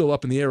 although it's still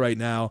up in the air right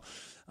now.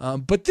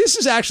 But this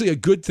is actually a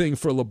good thing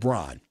for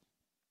LeBron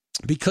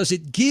because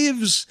it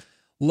gives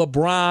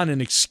LeBron an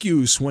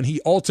excuse when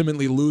he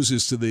ultimately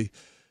loses to the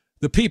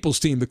people's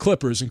team, the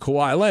Clippers, and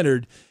Kawhi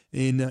Leonard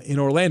in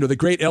Orlando, the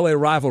great LA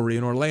rivalry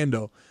in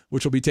Orlando,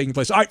 which will be taking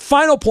place. All right,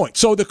 final point.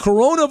 So the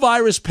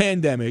coronavirus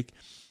pandemic,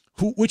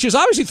 which has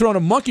obviously thrown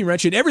a monkey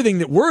wrench in everything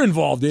that we're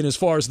involved in as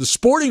far as the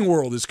sporting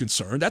world is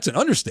concerned. That's an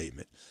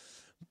understatement.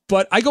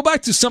 But I go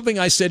back to something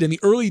I said in the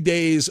early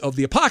days of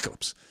the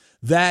apocalypse,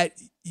 that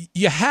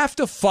you have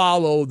to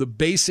follow the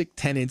basic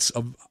tenets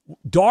of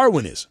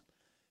Darwinism.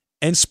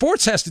 And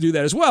sports has to do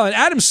that as well. And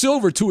Adam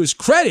Silver, to his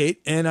credit,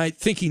 and I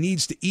think he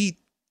needs to eat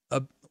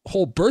a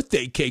whole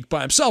birthday cake by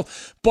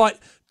himself, but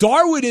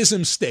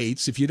Darwinism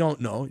states, if you don't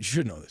know, you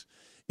should know this,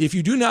 if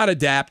you do not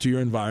adapt to your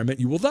environment,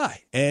 you will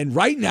die. And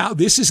right now,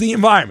 this is the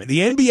environment. The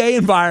NBA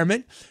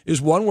environment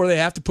is one where they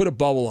have to put a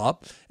bubble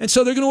up, and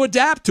so they're going to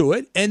adapt to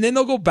it, and then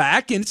they'll go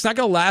back, and it's not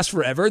going to last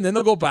forever, and then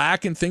they'll go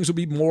back, and things will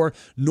be more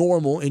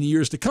normal in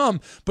years to come.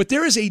 But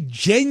there is a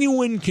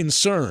genuine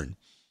concern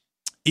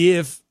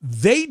if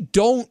they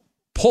don't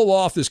pull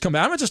off this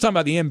comeback. I'm not just talking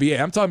about the NBA.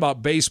 I'm talking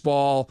about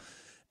baseball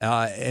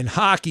and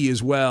hockey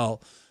as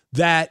well,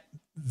 that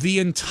the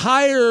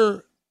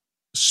entire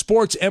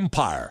sports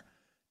empire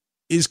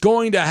is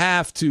going to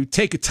have to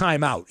take a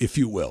timeout, if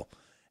you will.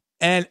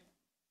 And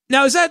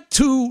now, is that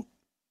too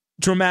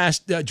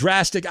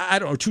drastic? I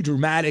don't know, too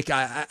dramatic?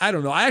 I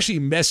don't know. I actually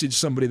messaged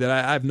somebody that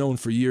I've known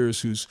for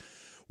years who's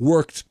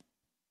worked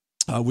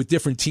with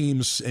different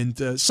teams,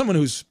 and someone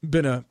who's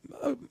been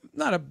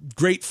not a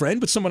great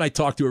friend, but someone I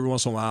talk to every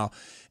once in a while.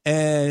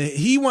 And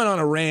he went on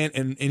a rant,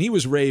 and he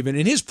was raving.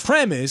 And his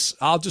premise,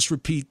 I'll just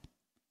repeat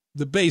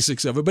the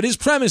basics of it, but his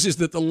premise is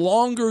that the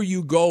longer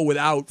you go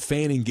without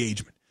fan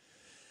engagement,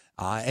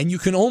 and you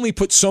can only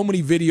put so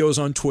many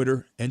videos on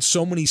Twitter and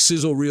so many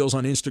sizzle reels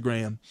on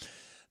Instagram,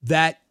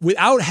 that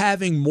without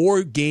having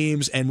more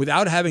games and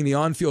without having the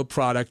on-field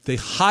product, the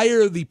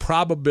higher the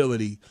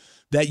probability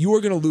that you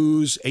are going to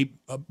lose a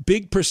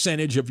big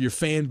percentage of your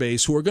fan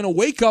base who are going to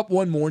wake up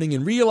one morning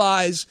and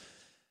realize,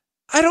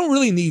 I don't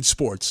really need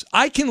sports.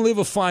 I can live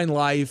a fine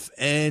life,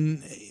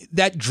 and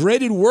that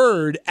dreaded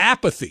word,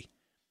 apathy,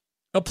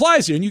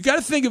 applies here. And you got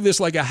to think of this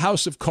like a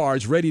house of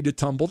cards ready to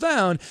tumble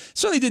down. It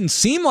certainly didn't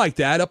seem like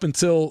that up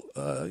until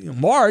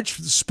March.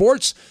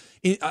 Sports,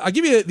 I'll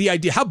give you the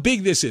idea how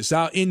big this is.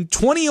 Now, in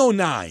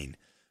 2009,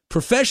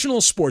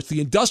 professional sports, the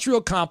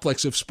industrial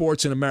complex of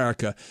sports in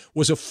America,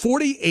 was a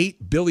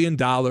 $48 billion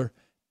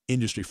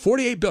industry.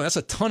 $48 billion, that's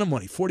a ton of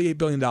money, $48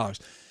 billion.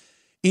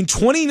 In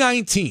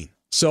 2019,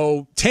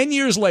 so 10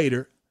 years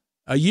later,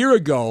 a year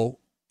ago,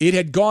 it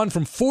had gone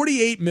from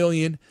 $48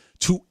 million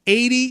to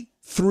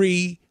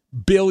 $83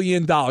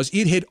 billion.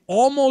 It had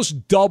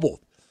almost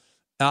doubled.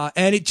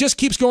 And it just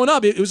keeps going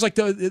up. It was like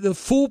the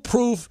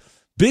foolproof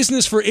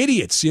business for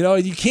idiots. You know,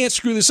 you can't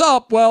screw this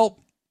up. Well,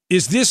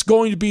 is this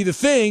going to be the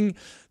thing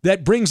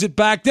that brings it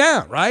back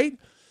down, right?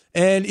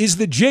 And is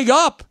the jig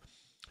up?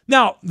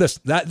 Now, this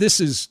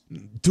is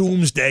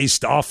doomsday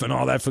stuff and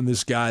all that from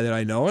this guy that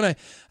I know. And I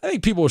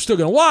think people are still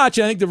going to watch.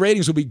 I think the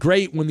ratings will be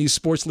great when these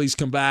sports leagues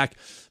come back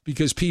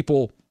because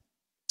people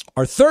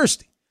are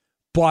thirsty.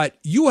 But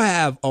you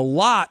have a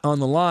lot on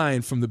the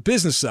line from the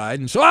business side.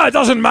 And so, it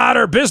doesn't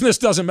matter. Business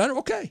doesn't matter.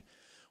 Okay.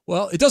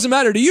 Well, it doesn't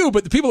matter to you,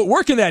 but the people that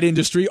work in that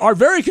industry are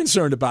very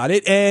concerned about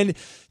it. And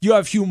you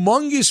have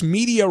humongous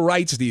media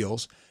rights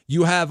deals.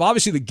 You have,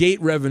 obviously, the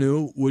gate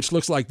revenue, which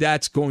looks like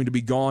that's going to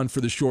be gone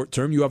for the short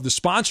term. You have the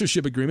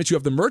sponsorship agreements. You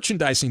have the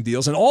merchandising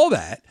deals and all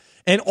that.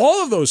 And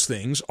all of those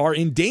things are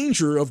in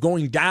danger of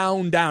going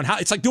down.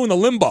 It's like doing the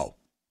limbo.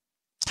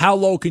 How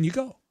low can you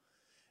go?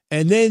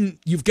 And then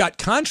you've got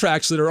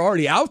contracts that are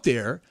already out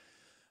there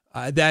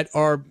that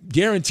are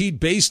guaranteed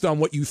based on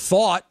what you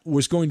thought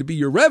was going to be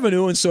your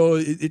revenue. And so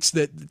it's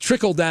the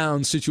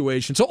trickle-down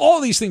situation. So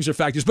all these things are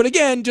factors. But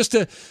again, just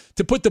to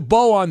put the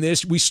bow on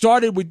this, we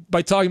started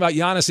by talking about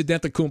Giannis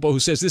Antetokounmpo, who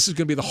says this is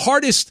going to be the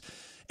hardest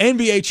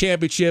NBA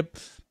championship.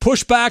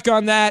 Push back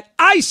on that.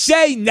 I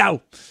say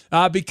no,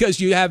 because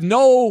you have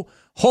no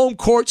home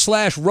court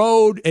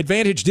 /road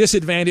advantage,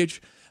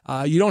 disadvantage.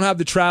 You don't have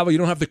the travel. You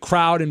don't have the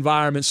crowd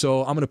environment.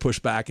 So I'm going to push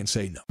back and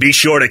say no. Be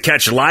sure to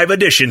catch live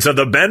editions of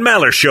the Ben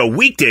Maller Show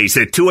weekdays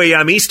at 2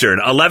 a.m. Eastern,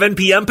 11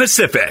 p.m.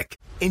 Pacific.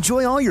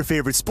 Enjoy all your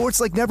favorite sports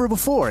like never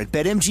before at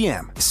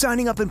BetMGM.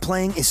 Signing up and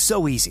playing is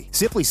so easy.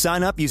 Simply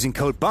sign up using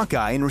code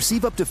Buckeye and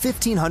receive up to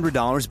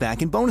 $1,500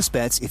 back in bonus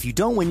bets if you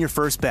don't win your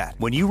first bet.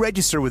 When you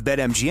register with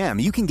BetMGM,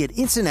 you can get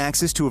instant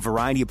access to a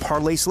variety of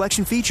parlay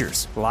selection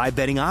features, live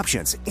betting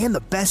options, and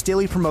the best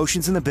daily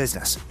promotions in the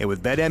business. And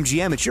with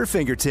BetMGM at your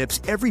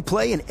fingertips, every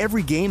play and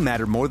every game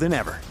matter more than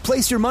ever.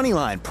 Place your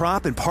moneyline,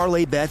 prop, and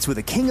parlay bets with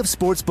the king of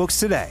sportsbooks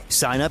today.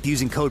 Sign up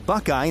using code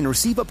Buckeye and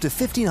receive up to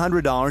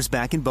 $1,500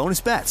 back in bonus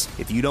bets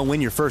if you don't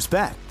win your first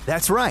bet.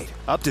 That's right,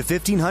 up to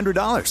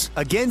 $1,500.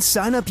 Again,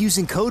 sign up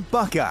using code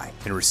Buckeye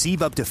and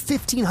receive up to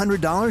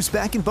 $1,500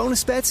 back in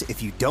bonus bets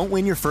if you don't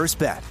win your first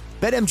bet.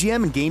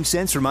 BetMGM and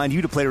GameSense remind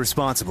you to play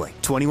responsibly.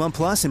 21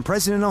 plus and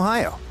present in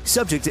Ohio.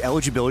 Subject to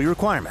eligibility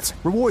requirements.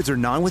 Rewards are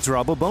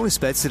non-withdrawable bonus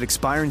bets that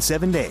expire in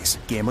 7 days.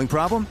 Gambling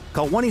problem?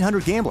 Call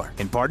 1-800-GAMBLER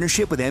in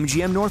partnership with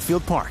MGM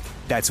Northfield Park.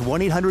 That's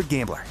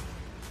 1-800-GAMBLER.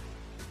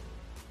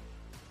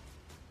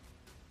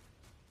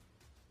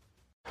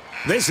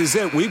 This is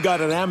it. We've got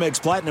an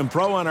Amex Platinum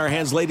Pro on our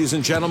hands, ladies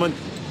and gentlemen.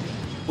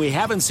 We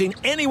haven't seen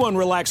anyone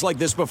relax like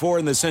this before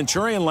in the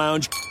Centurion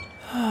Lounge.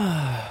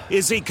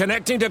 Is he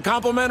connecting to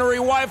complimentary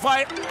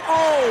Wi-Fi?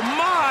 Oh,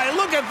 my!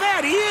 Look at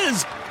that! He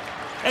is!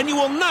 And you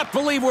will not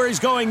believe where he's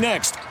going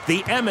next. The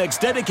Amex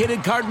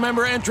dedicated card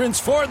member entrance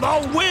for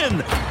the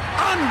win!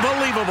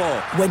 Unbelievable!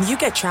 When you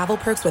get travel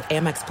perks with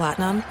Amex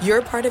Platinum,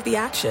 you're part of the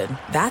action.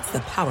 That's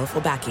the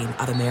powerful backing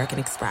of American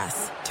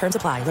Express. Terms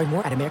apply. Learn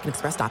more at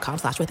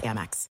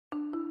americanexpress.com/withAmex.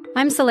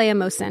 I'm Saleha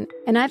Mohsin,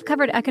 and I've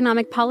covered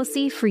economic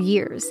policy for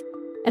years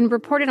and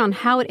reported on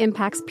how it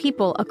impacts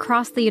people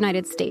across the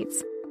United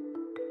States.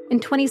 In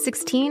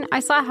 2016,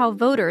 I saw how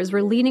voters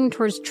were leaning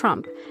towards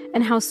Trump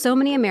and how so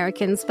many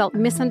Americans felt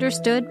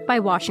misunderstood by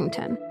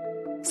Washington.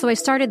 So I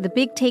started The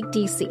Big Take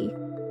DC.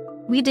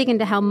 We dig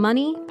into how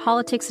money,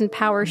 politics, and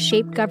power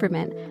shape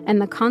government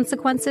and the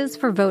consequences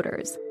for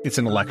voters. It's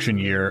an election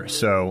year,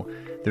 so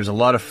there's a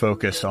lot of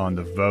focus on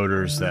the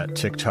voters that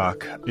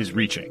TikTok is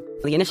reaching.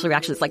 The initial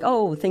reaction is like,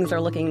 oh, things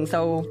are looking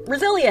so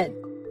resilient.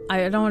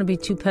 I don't want to be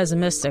too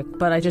pessimistic,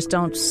 but I just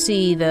don't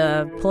see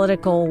the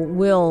political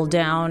will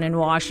down in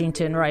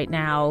Washington right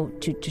now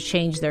to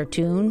change their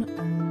tune.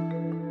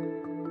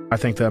 I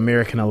think the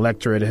American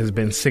electorate has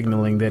been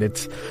signaling that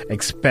it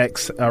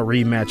expects a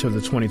rematch of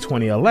the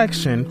 2020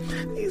 election.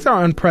 These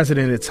are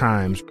unprecedented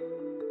times.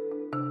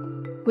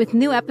 With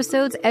new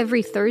episodes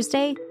every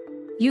Thursday,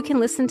 you can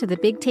listen to The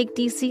Big Take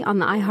DC on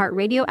the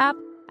iHeartRadio app,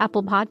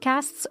 Apple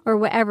Podcasts, or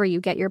wherever you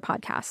get your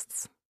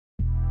podcasts.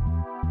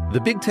 The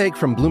Big Take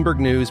from Bloomberg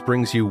News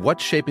brings you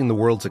what's shaping the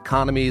world's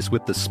economies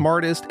with the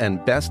smartest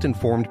and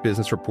best-informed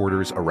business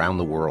reporters around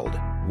the world.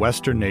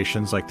 Western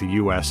nations like the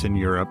U.S. and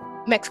Europe.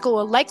 Mexico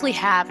will likely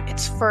have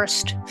its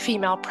first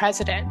female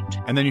president.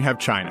 And then you have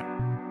China.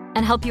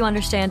 And help you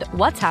understand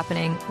what's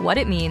happening, what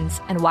it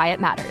means, and why it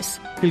matters.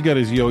 He'll get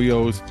his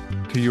yo-yos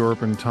to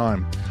Europe in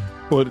time.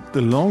 But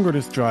the longer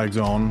this drags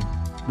on,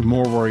 the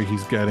more worry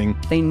he's getting.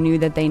 They knew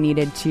that they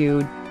needed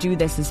to do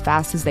this as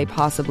fast as they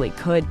possibly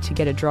could to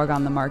get a drug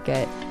on the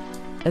market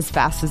as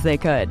fast as they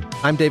could.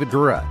 I'm David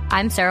Gura.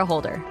 I'm Sarah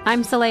Holder.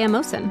 I'm Saleha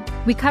Mohsin.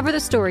 We cover the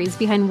stories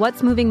behind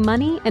what's moving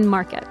money and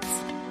markets.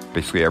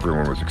 Basically,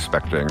 everyone was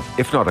expecting,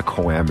 if not a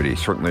calamity,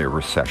 certainly a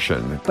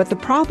recession. But the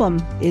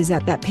problem is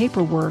that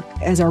paperwork,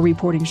 as our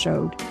reporting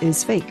showed,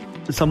 is fake.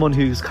 As someone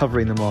who's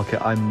covering the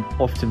market, I'm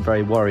often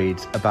very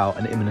worried about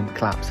an imminent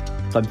collapse.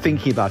 So I'm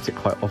thinking about it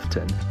quite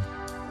often.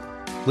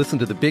 Listen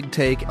to The Big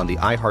Take on the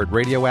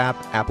iHeartRadio app,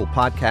 Apple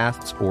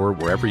Podcasts, or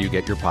wherever you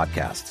get your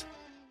podcasts.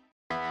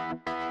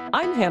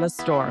 I'm Hannah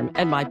Storm,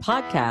 and my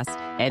podcast,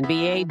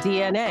 NBA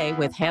DNA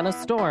with Hannah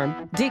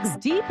Storm, digs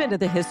deep into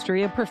the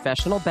history of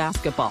professional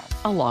basketball,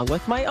 along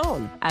with my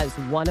own, as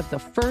one of the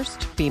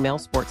first female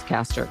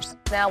sportscasters.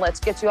 Now let's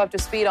get you up to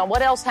speed on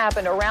what else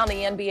happened around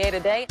the NBA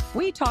today.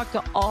 We talked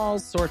to all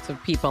sorts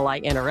of people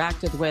I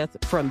interacted with,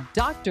 from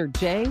Dr.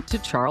 J to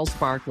Charles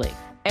Barkley,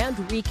 and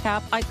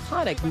recap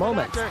iconic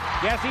moments.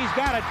 Yes, he's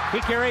got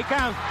it. Here he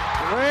comes.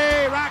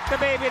 Way rock the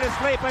baby to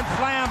sleep and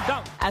slam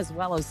dunk. As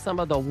well as some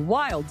of the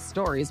wild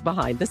stories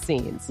behind the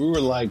scenes. We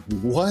were like,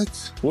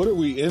 what? What are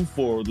we in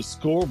for? The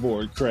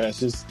scoreboard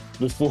crashes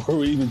before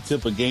we even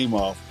tip a game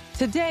off.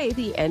 Today,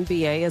 the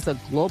NBA is a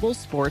global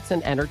sports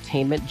and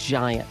entertainment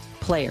giant.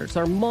 Players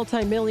are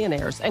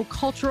multimillionaires and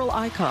cultural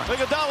icons.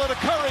 Iguodala to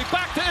Curry,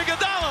 back to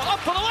Iguodala, up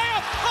for the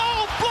layup.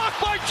 Oh,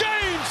 blocked by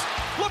James.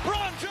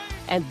 LeBron James.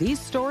 And these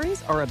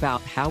stories are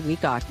about how we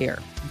got here,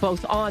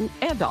 both on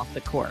and off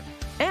the court.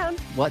 And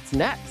what's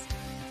next?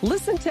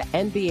 Listen to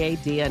NBA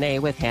DNA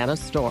with Hannah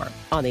Storm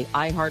on the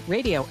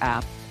iHeartRadio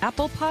app,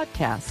 Apple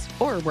Podcasts,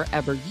 or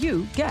wherever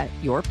you get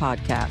your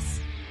podcasts.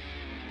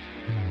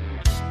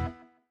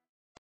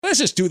 Let's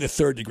just do the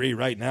third degree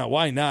right now.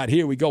 Why not?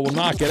 Here we go. We'll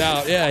knock it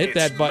out. Yeah, hit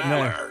that button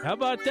there. How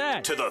about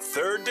that? To the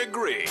third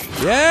degree.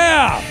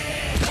 Yeah.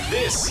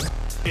 This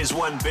is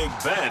when Big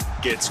Ben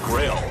gets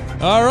grilled.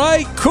 All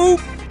right, Coop.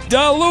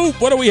 Loop,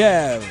 what do we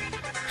have?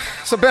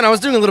 So, Ben, I was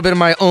doing a little bit of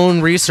my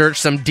own research,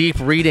 some deep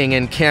reading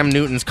in Cam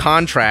Newton's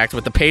contract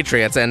with the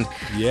Patriots, and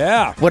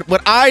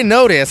what I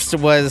noticed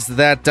was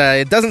that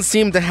it doesn't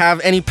seem to have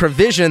any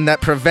provision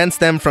that prevents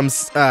them from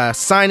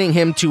signing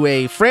him to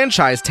a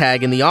franchise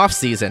tag in the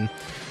offseason.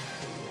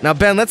 Now,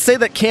 Ben, let's say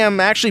that Cam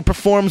actually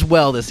performs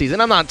well this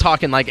season. I'm not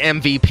talking like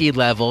MVP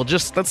level,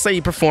 just let's say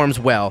he performs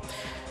well.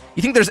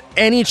 You think there's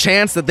any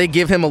chance that they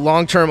give him a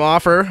long-term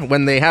offer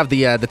when they have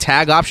the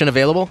tag option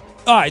available?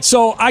 All right,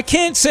 so I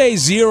can't say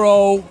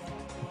 0,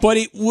 but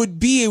it would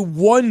be a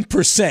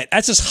 1%.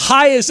 That's as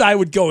high as I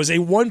would go, is a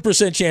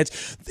 1%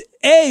 chance.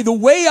 The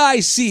way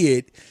I see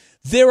it,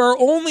 there are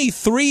only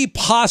 3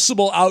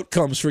 possible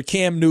outcomes for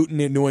Cam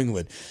Newton in New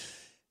England.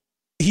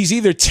 He's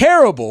either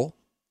terrible,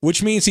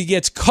 which means he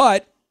gets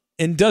cut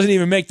and doesn't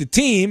even make the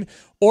team,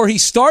 or he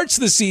starts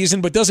the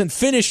season but doesn't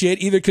finish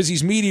it, either because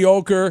he's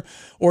mediocre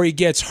or he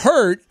gets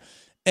hurt.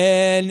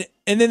 And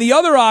then the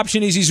other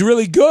option is he's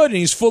really good and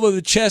he's full of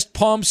the chest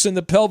pumps and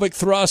the pelvic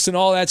thrust and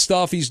all that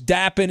stuff. He's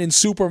dapping and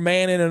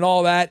Supermaning and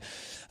all that.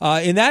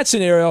 In that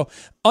scenario,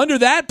 under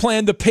that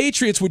plan, the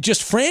Patriots would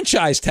just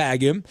franchise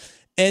tag him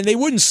and they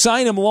wouldn't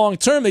sign him long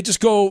term. They just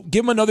go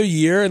give him another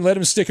year and let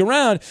him stick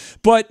around.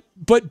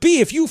 But B,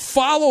 if you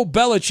follow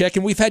Belichick,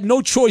 and we've had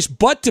no choice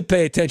but to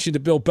pay attention to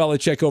Bill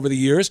Belichick over the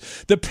years,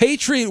 the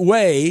Patriot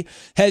way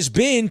has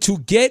been to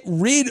get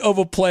rid of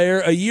a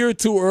player a year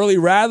too early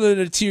rather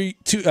than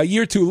a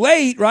year too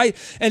late, right?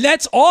 And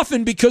that's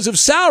often because of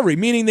salary,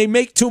 meaning they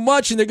make too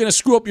much and they're going to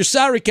screw up your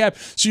salary cap,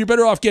 so you're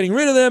better off getting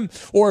rid of them,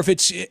 or if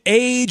it's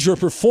age or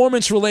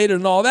performance related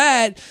and all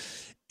that.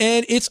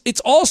 And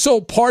it's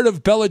also part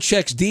of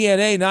Belichick's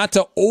DNA not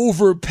to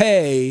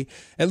overpay,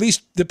 at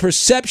least the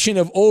perception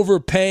of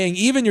overpaying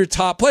even your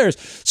top players.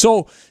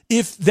 So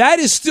if that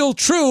is still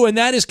true and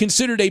that is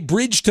considered a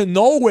bridge to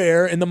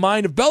nowhere in the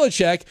mind of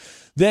Belichick,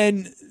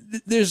 then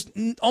there's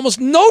almost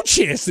no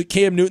chance that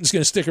Cam Newton's going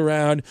to stick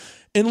around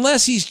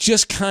unless he's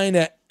just kind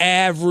of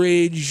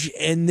average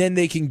and then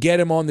they can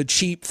get him on the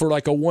cheap for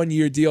like a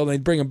 1-year deal and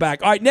then bring him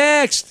back. All right,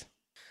 next.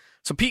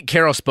 So Pete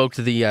Carroll spoke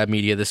to the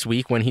media this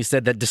week when he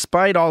said that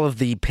despite all of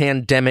the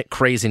pandemic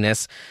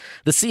craziness,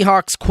 the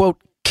Seahawks,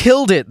 quote,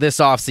 killed it this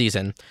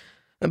offseason.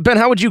 Ben,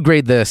 how would you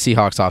grade the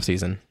Seahawks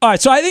offseason? All right,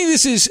 so I think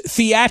this is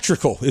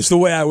theatrical is the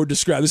way I would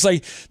describe it. It's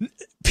like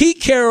Pete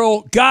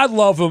Carroll, God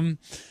love him.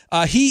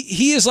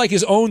 He is like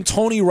his own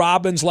Tony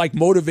Robbins, like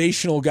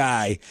motivational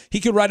guy. He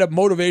could write a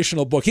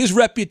motivational book. His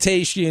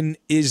reputation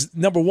is,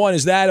 number one,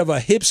 is that of a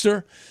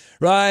hipster.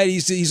 Right,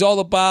 he's all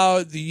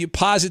about the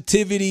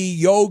positivity,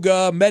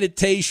 yoga,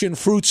 meditation,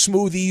 fruit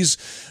smoothies.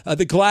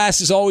 The glass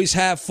is always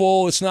half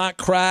full. It's not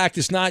cracked.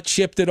 It's not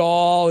chipped at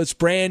all. It's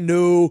brand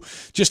new,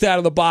 just out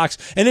of the box.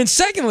 And then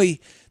secondly,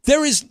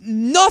 there is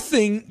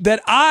nothing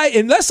that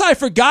unless I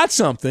forgot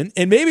something,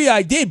 and maybe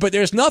I did, but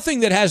there's nothing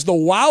that has the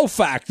wow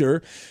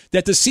factor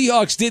that the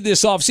Seahawks did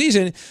this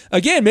offseason.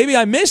 Again, maybe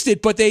I missed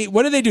it, but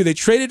what did they do? They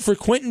traded for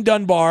Quentin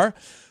Dunbar,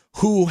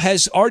 who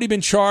has already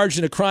been charged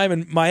in a crime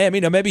in Miami.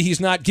 Now, maybe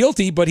he's not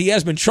guilty, but he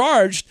has been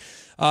charged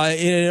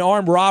in an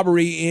armed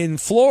robbery in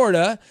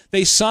Florida.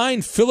 They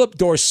signed Philip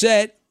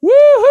Dorsett,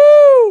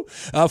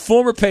 woohoo,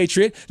 former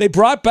Patriot. They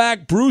brought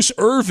back Bruce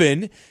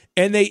Irvin,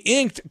 and they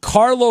inked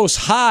Carlos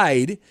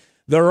Hyde,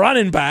 the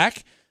running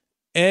back,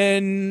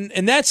 and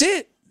that's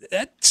it.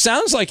 That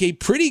sounds like a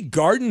pretty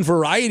garden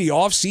variety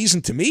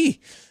offseason to me.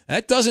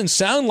 That doesn't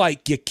sound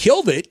like you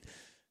killed it.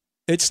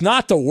 It's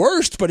not the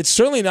worst, but it's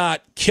certainly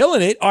not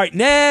killing it. All right,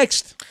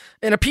 next.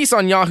 In a piece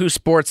on Yahoo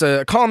Sports,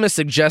 a columnist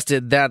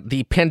suggested that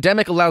the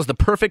pandemic allows the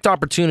perfect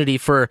opportunity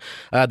for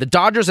the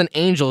Dodgers and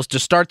Angels to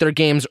start their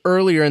games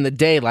earlier in the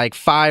day, like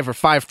 5 or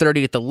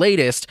 5:30 at the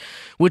latest,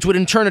 which would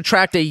in turn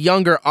attract a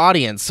younger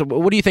audience. So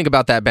what do you think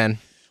about that, Ben?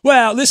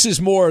 Well, this is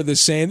more of the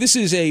same. This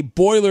is a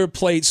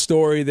boilerplate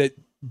story that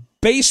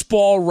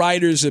baseball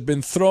writers have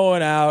been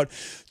throwing out.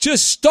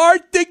 Just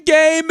start the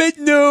game at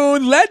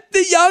noon. Let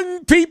the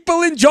young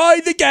people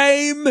enjoy the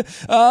game.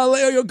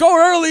 Go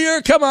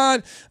earlier. Come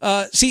on.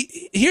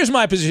 See, here's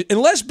my position.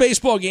 Unless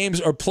baseball games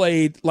are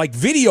played like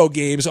video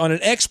games on an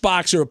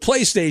Xbox or a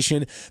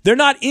PlayStation, they're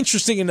not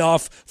interesting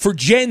enough for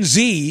Gen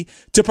Z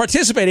to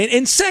participate in.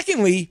 And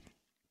secondly,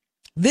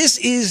 this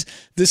is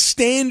the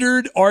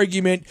standard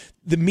argument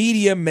the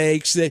media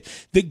makes, that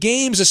the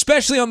games,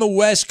 especially on the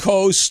West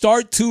Coast,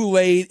 start too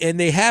late and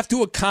they have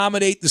to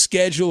accommodate the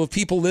schedule of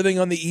people living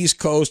on the East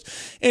Coast.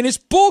 And it's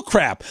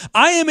bullcrap.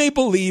 I am a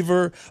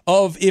believer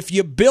of if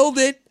you build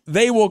it,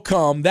 they will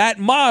come. That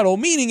model,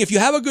 meaning if you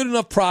have a good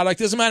enough product,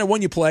 doesn't matter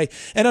when you play.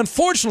 And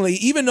unfortunately,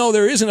 even though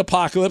there is an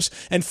apocalypse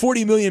and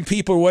 40 million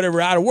people or whatever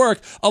out of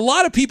work, a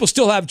lot of people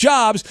still have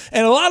jobs.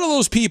 And a lot of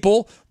those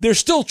people, there's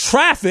still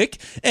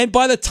traffic. And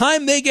by the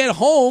time they get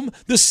home,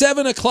 the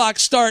 7 o'clock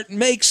start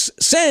makes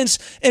sense.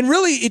 And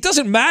really, it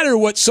doesn't matter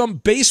what some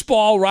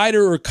baseball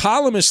writer or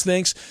columnist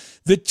thinks.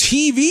 the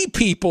TV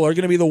people are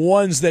going to be the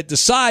ones that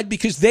decide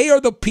because they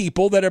are the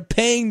people that are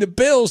paying the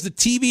bills. The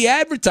TV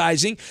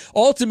advertising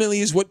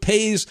ultimately is what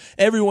pays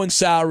everyone's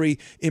salary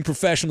in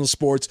professional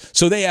sports,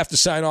 so they have to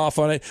sign off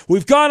on it.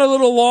 We've gone a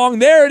little long.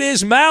 There it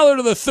is, Mallard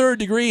of the Third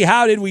Degree.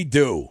 How did we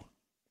do?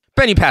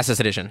 Benny Pass this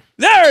edition.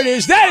 There it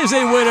is. That is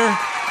a winner.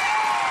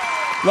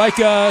 Like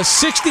a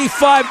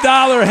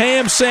 $65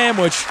 ham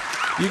sandwich.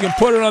 You can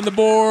put it on the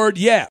board.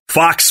 Yeah.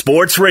 Fox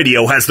Sports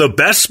Radio has the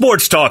best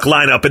sports talk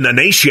lineup in the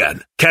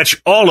nation.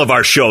 Catch all of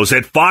our shows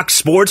at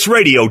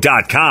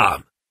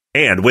foxsportsradio.com.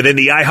 And within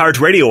the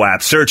iHeartRadio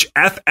app, search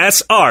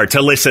FSR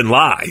to listen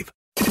live.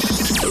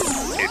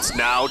 It's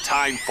now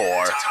time for...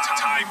 Well,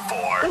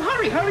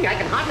 hurry, I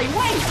can hardly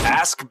wait.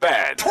 Ask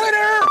Ben.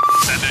 Twitter!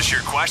 Send us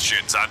your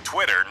questions on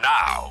Twitter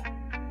now.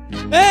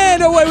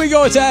 And away we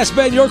go. It's Ask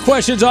Ben. Your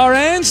questions are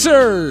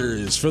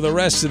answers for the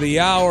rest of the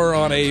hour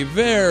on a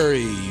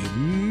very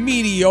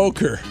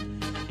mediocre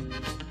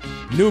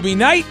newbie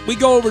night. We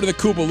go over to the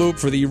Koopa Loop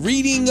for the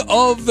reading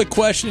of the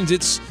questions.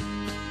 It's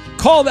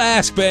called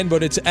Ask Ben,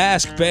 but it's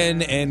Ask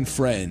Ben and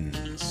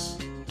Friends.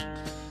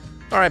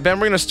 All right, Ben,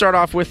 we're going to start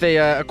off with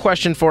a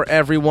question for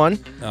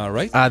everyone. All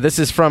right. This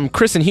is from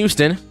Chris in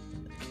Houston.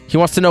 He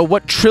wants to know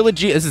what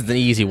trilogy, this is an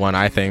easy one,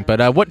 I think,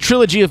 but what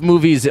trilogy of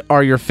movies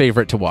are your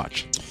favorite to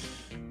watch?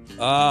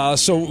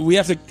 So we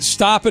have to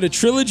stop at a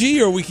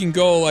trilogy, or we can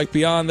go like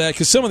beyond that?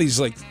 Because some of these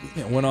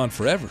went on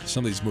forever.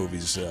 Some of these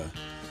movies.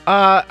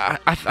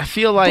 I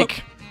feel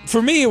like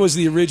for me it was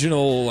the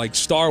original like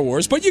Star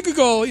Wars, but you could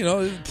go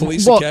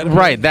Police Academy.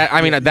 Right.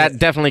 That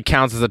definitely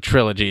counts as a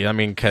trilogy. I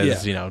mean,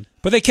 because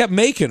but they kept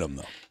making them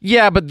though.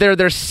 Yeah, but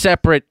they're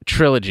separate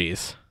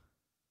trilogies.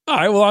 All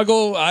right, well, I'll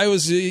go. I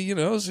was,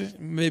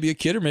 maybe a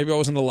kid or maybe I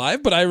wasn't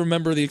alive, but I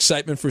remember the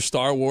excitement for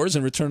Star Wars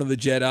and Return of the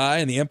Jedi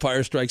and The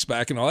Empire Strikes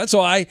Back and all that. So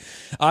I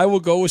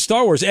will go with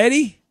Star Wars.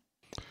 Eddie?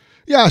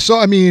 Yeah, so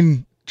I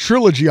mean,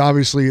 trilogy,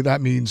 obviously,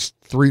 that means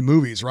 3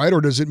 movies, right?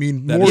 Or does it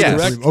mean more than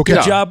 3? Okay.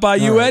 Good job by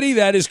you, Eddie.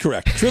 That is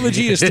correct.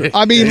 Trilogy is 3.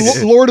 I mean,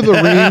 Lord of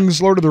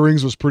the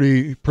Rings was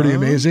pretty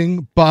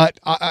amazing, but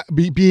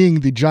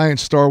being the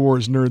giant Star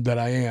Wars nerd that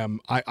I am,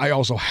 I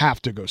also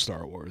have to go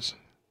Star Wars.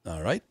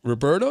 All right.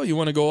 Roberto, you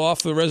want to go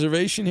off the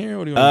reservation here?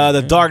 What do you want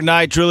the Dark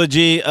Knight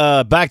trilogy,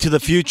 Back to the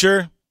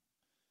Future.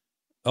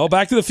 Oh,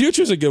 Back to the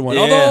Future is a good one.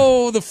 Yeah.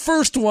 Although the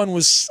first one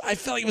I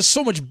felt like it was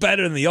so much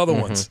better than the other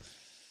ones.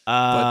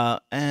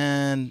 That's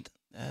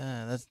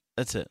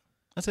it.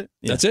 That's it.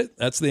 Yeah. That's it.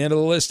 That's the end of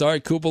the list. All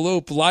right, Koopa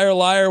Loop. Liar,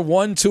 Liar,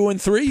 1, 2,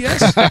 and 3,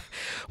 yes?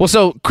 Well,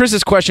 so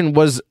Chris's question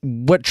was,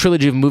 what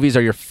trilogy of movies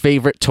are your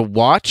favorite to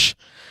watch?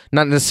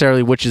 Not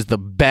necessarily which is the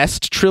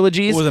best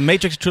trilogies. Was the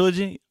Matrix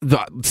trilogy?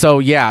 My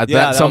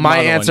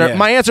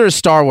answer is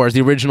Star Wars,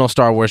 the original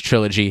Star Wars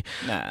trilogy.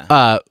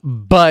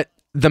 But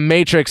the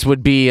Matrix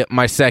would be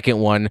my second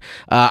one.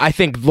 I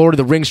think Lord of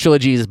the Rings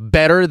trilogy is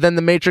better than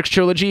the Matrix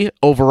trilogy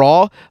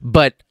overall,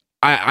 but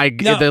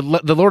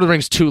the Lord of the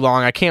Rings too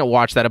long. I can't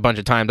watch that a bunch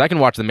of times. I can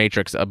watch the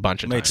Matrix a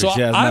bunch of times. So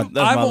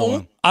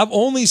I've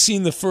only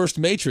seen the first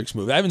Matrix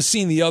movie. I haven't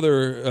seen the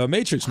other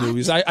Matrix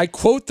movies. I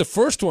quote the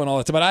first one all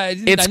the time, but I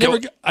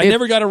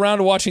never got around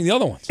to watching the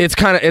other ones. It's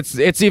kind of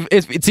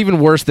it's even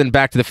worse than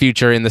Back to the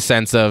Future in the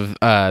sense of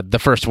the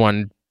first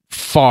one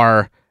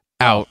far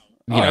out.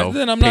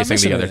 Then I'm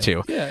pacing the other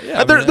two.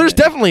 There's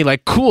definitely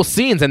like cool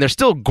scenes, and they're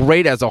still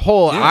great as a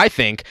whole. I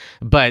think,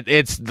 but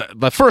it's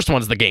the first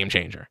one's the game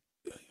changer.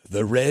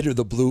 The red or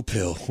the blue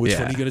pill? Which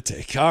one are you going to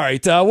take? All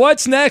right,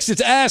 what's next?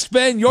 It's Ask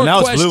Ben. Your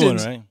questions. It's blue one,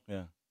 right?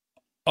 Yeah.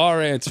 Our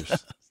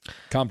answers.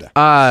 Calm down.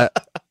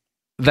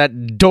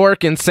 That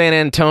dork in San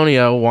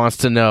Antonio wants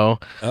to know.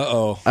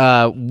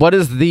 What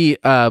is the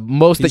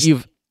most that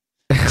you've?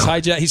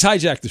 He's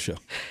hijacked the show.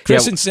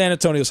 Chris in San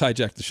Antonio's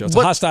hijacked the show. It's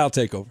a hostile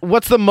takeover.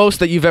 What's the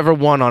most that you've ever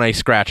won on a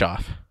scratch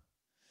off?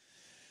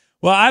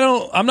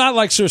 Well, I'm not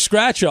like Sir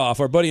Scratch Off,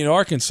 our buddy in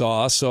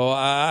Arkansas, so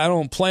I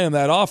don't play him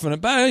that often.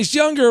 But when he's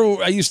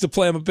younger, I used to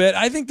play him a bit.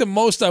 I think the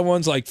most I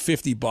won's like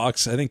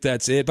 $50. I think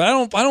that's it.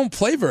 But I don't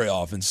play very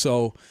often.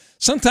 So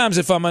sometimes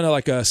if I'm in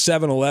like a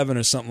 7-Eleven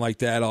or something like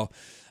that, I'm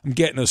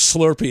getting a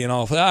Slurpee and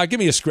I'll give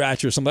me a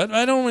scratch or something.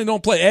 I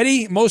don't play.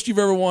 Eddie, most you've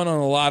ever won on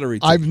a lottery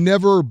ticket? I've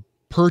never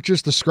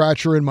purchased a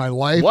scratcher in my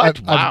life.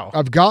 What? Wow.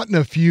 I've gotten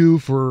a few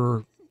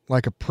for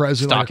like a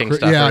present. Stocking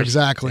stuffers. Yeah,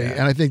 exactly. Yeah.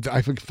 And I think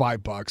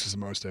 $5 is the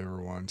most I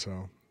ever won.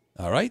 So.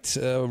 All right,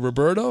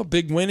 Roberto,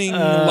 big winning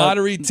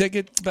lottery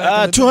ticket.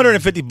 Back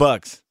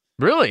 $250.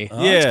 Really?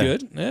 Oh, yeah, that's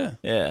good. Yeah,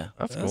 yeah,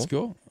 that's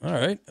cool. All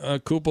right,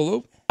 Koopa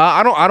Loop.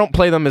 I don't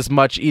play them as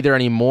much either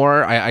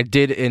anymore. I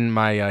did in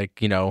my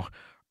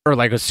or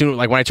like as soon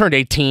when I turned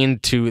 18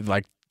 to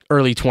like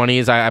early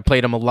 20s, I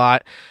played them a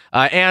lot.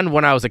 And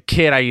when I was a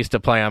kid, I used to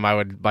play them.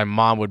 My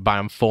mom would buy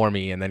them for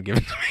me and then give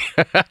them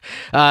to me.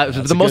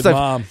 The most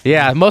mom.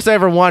 Yeah, most I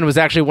ever won was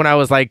actually when I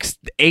was like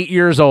 8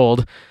 years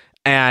old,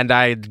 and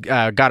I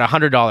got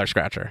 $100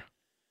 scratcher.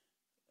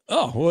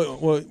 Oh,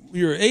 well,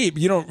 you're 8.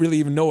 You don't really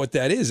even know what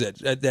that is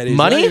at that age.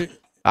 Money? Right?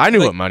 I knew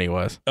what money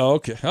was. Oh,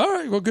 okay. All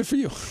right. Well, good for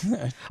you.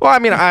 Well, I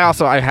mean,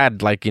 I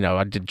had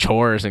I did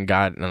chores and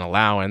got an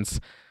allowance.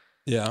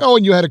 Yeah. Oh,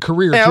 and you had a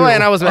career Yeah, too.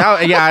 and I was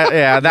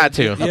that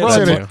too.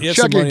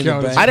 Checking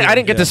account. I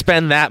didn't get to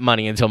spend that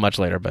money until much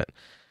later, but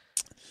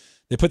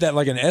they put that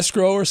like an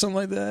escrow or something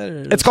like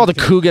that. It's called a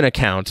Coogan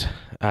account,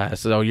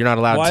 so you're not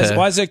allowed to.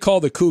 Why is it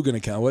called the Coogan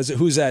account?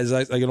 Who's that? Is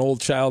that like an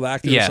old child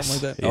actor or Yes,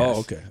 something like that?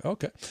 yes. Oh,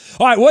 okay.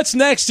 All right, what's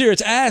next here?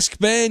 It's Ask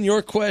Ben.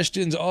 Your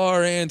questions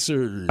are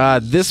answered.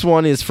 This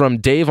one is from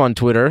Dave on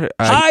Twitter.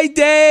 Hi,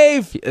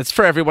 Dave. It's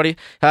for everybody.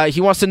 He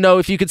wants to know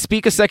if you could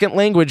speak a second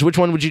language, which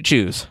one would you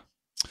choose?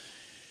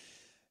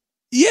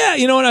 Yeah,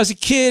 when I was a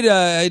kid,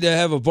 I had to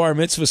have a bar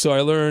mitzvah, so I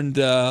learned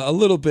a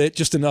little bit,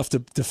 just enough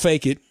to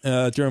fake it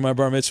during my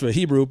bar mitzvah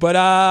Hebrew. But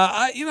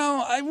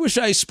I wish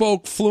I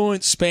spoke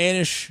fluent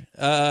Spanish.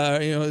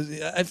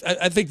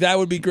 I think that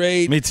would be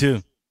great. Me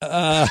too.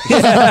 Yeah,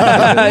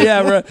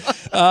 right.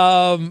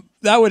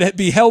 That would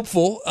be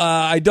helpful.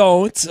 I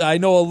don't. I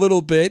know a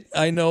little bit.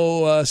 I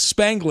know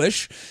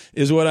Spanglish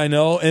is what I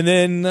know, and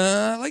then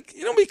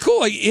be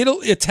cool like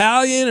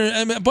Italian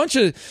or a bunch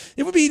of.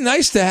 It would be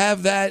nice to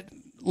have that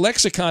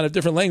lexicon of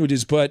different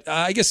languages, but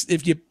I guess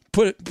if you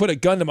put a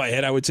gun to my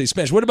head, I would say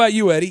Spanish. What about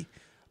you, Eddie?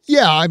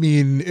 Yeah, I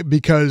mean,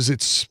 because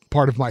it's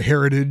part of my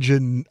heritage,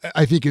 and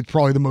I think it's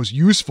probably the most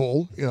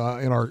useful in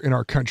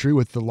our country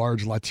with the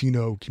large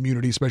Latino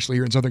community, especially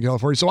here in Southern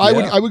California. So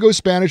I would go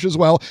Spanish as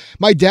well.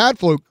 My dad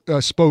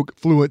spoke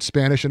fluent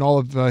Spanish, and all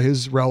of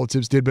his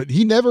relatives did, but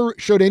he never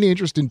showed any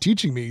interest in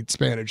teaching me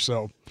Spanish.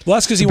 So well,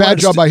 that's because he bad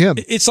job by him.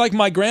 It's like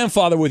my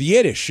grandfather with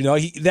Yiddish.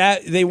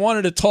 They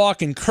wanted to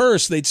talk and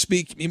curse. They'd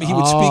speak. He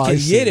would speak in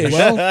Yiddish,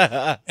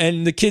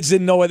 and the kids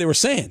didn't know what they were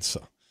saying.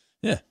 So.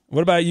 Yeah.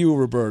 What about you,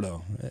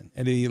 Roberto?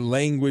 Any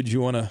language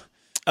you want to?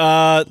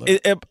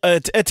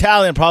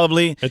 Italian,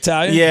 probably.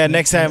 Italian? Yeah.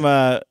 Next time,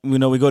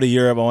 we go to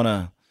Europe, I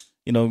want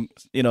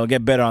to,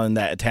 get better on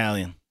that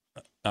Italian.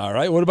 All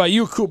right. What about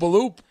you, Koopa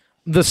Loop?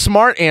 The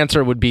smart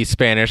answer would be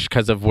Spanish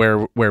because of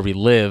where we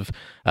live,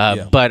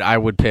 but I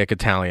would pick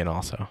Italian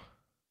also.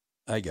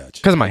 I got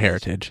you. Because of my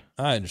heritage.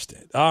 I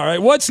understand. All right.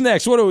 What's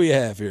next? What do we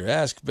have here?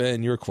 Ask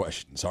Ben your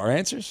questions. Our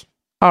answers?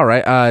 All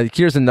right,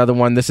 here's another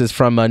one. This is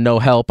from No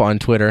Help on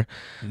Twitter.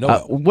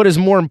 What is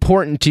more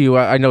important to you?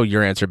 I know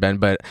your answer, Ben,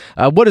 but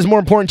what is more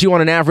important to you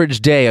on an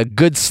average day, a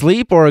good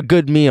sleep or a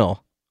good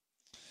meal?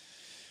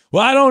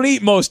 Well, I don't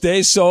eat most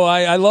days, so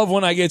I love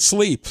when I get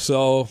sleep.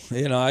 So,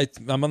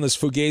 I'm on this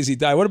Fugazi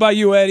diet. What about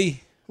you,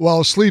 Eddie?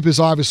 Well, sleep is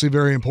obviously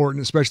very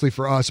important, especially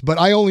for us, but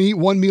I only eat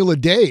one meal a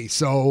day,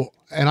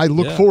 and I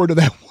look forward to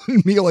that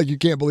one meal like you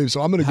can't believe,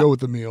 so I'm going to go with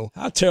the meal.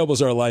 How terrible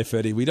is our life,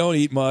 Eddie? We don't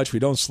eat much. We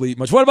don't sleep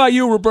much. What about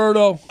you,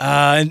 Roberto?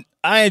 I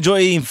enjoy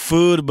eating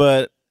food,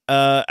 but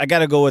I got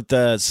to go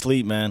with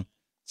sleep, man.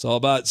 It's all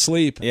about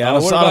sleep. Yeah, I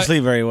don't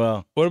sleep very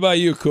well. What about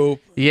you, Coop?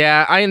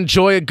 Yeah, I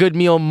enjoy a good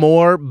meal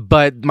more,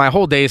 but my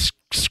whole day's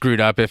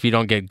screwed up if you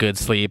don't get good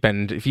sleep.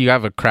 And if you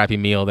have a crappy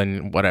meal,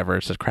 then whatever,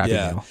 it's a crappy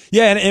meal.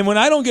 Yeah, and when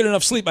I don't get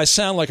enough sleep, I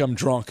sound like I'm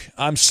drunk.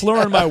 I'm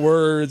slurring my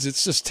words.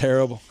 It's just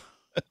terrible.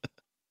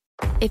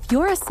 If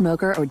you're a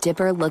smoker or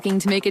dipper looking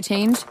to make a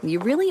change, you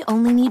really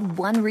only need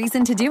one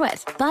reason to do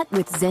it. But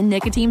with Zyn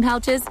nicotine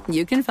pouches,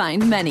 you can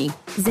find many.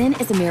 Zyn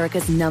is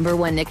America's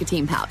 #1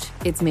 nicotine pouch.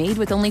 It's made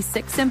with only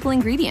 6 simple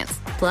ingredients.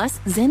 Plus,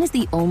 Zyn is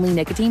the only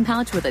nicotine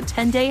pouch with a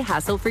 10-day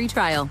hassle-free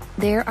trial.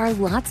 There are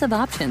lots of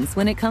options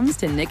when it comes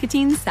to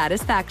nicotine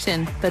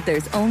satisfaction, but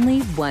there's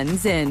only one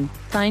Zyn.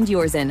 Find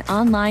your Zyn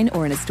online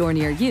or in a store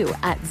near you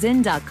at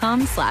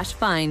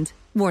zyn.com/find.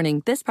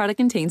 Warning, this product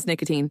contains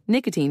nicotine.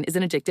 Nicotine is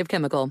an addictive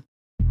chemical.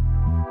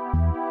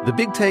 The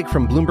Big Take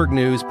from Bloomberg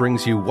News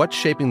brings you what's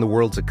shaping the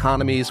world's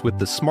economies with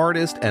the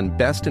smartest and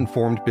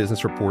best-informed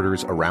business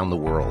reporters around the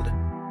world.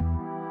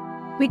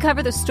 We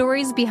cover the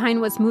stories behind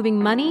what's moving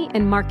money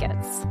and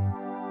markets,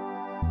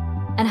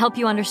 and help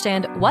you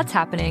understand what's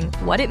happening,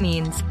 what it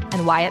means,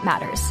 and why it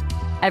matters.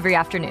 Every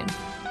afternoon.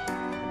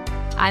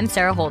 I'm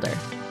Sarah Holder.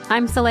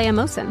 I'm Saleha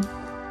Mohsin.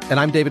 And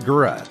I'm David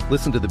Gura.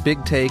 Listen to The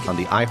Big Take on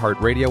the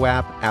iHeartRadio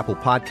app, Apple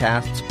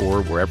Podcasts,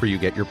 or wherever you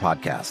get your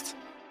podcasts.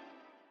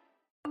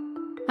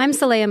 I'm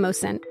Saleha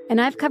Mohsin,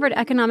 and I've covered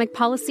economic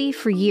policy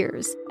for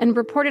years and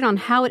reported on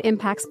how it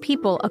impacts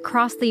people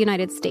across the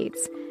United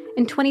States.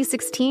 In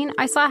 2016,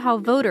 I saw how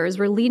voters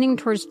were leaning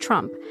towards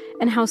Trump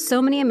and how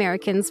so many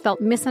Americans felt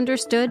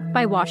misunderstood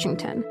by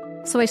Washington.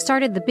 So I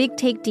started The Big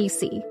Take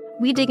DC.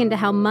 We dig into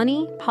how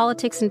money,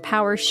 politics, and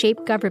power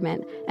shape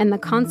government and the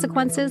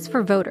consequences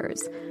for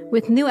voters.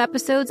 With new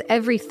episodes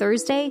every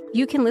Thursday,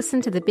 you can listen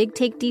to The Big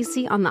Take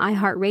DC on the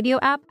iHeartRadio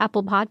app,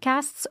 Apple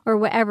Podcasts, or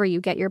wherever you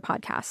get your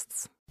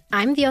podcasts.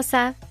 I'm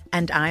Diosa.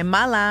 And I'm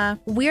Mala.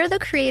 We're the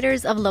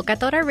creators of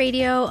Locatora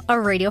Radio, a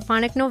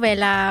radiophonic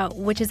novela,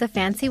 which is a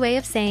fancy way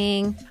of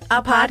saying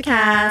a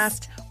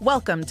podcast.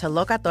 Welcome to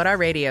Locatora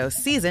Radio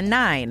Season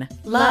 9.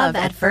 Love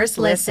at First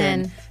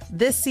Listen.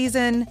 This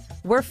season,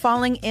 we're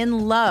falling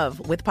in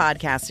love with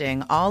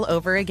podcasting all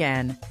over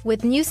again.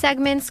 With new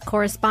segments,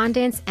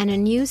 correspondence, and a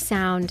new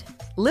sound.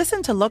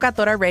 Listen to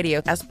Locatora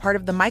Radio as part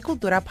of the My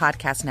Cultura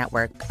Podcast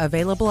Network.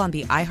 Available on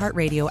the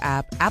iHeartRadio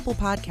app, Apple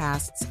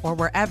Podcasts, or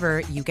wherever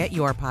you get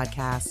your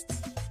podcasts.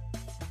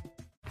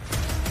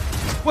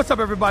 What's up,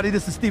 everybody?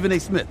 This is Stephen A.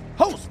 Smith,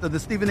 host host of the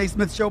Stephen A.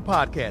 Smith Show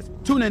podcast.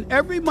 Tune in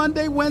every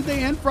Monday,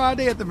 Wednesday, and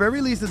Friday at the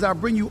very least as I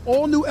bring you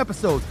all new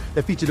episodes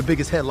that feature the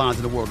biggest headlines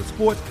in the world of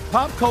sports,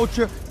 pop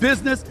culture,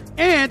 business,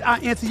 and I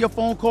answer your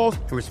phone calls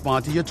and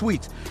respond to your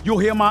tweets. You'll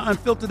hear my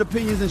unfiltered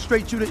opinions and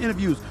straight-shooter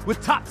interviews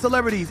with top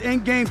celebrities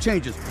and game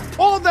changers.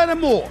 All that and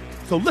more.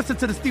 So listen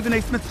to the Stephen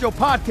A. Smith Show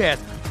podcast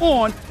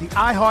on the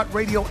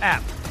iHeartRadio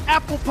app,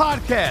 Apple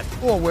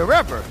Podcasts, or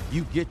wherever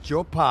you get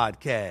your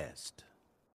podcast.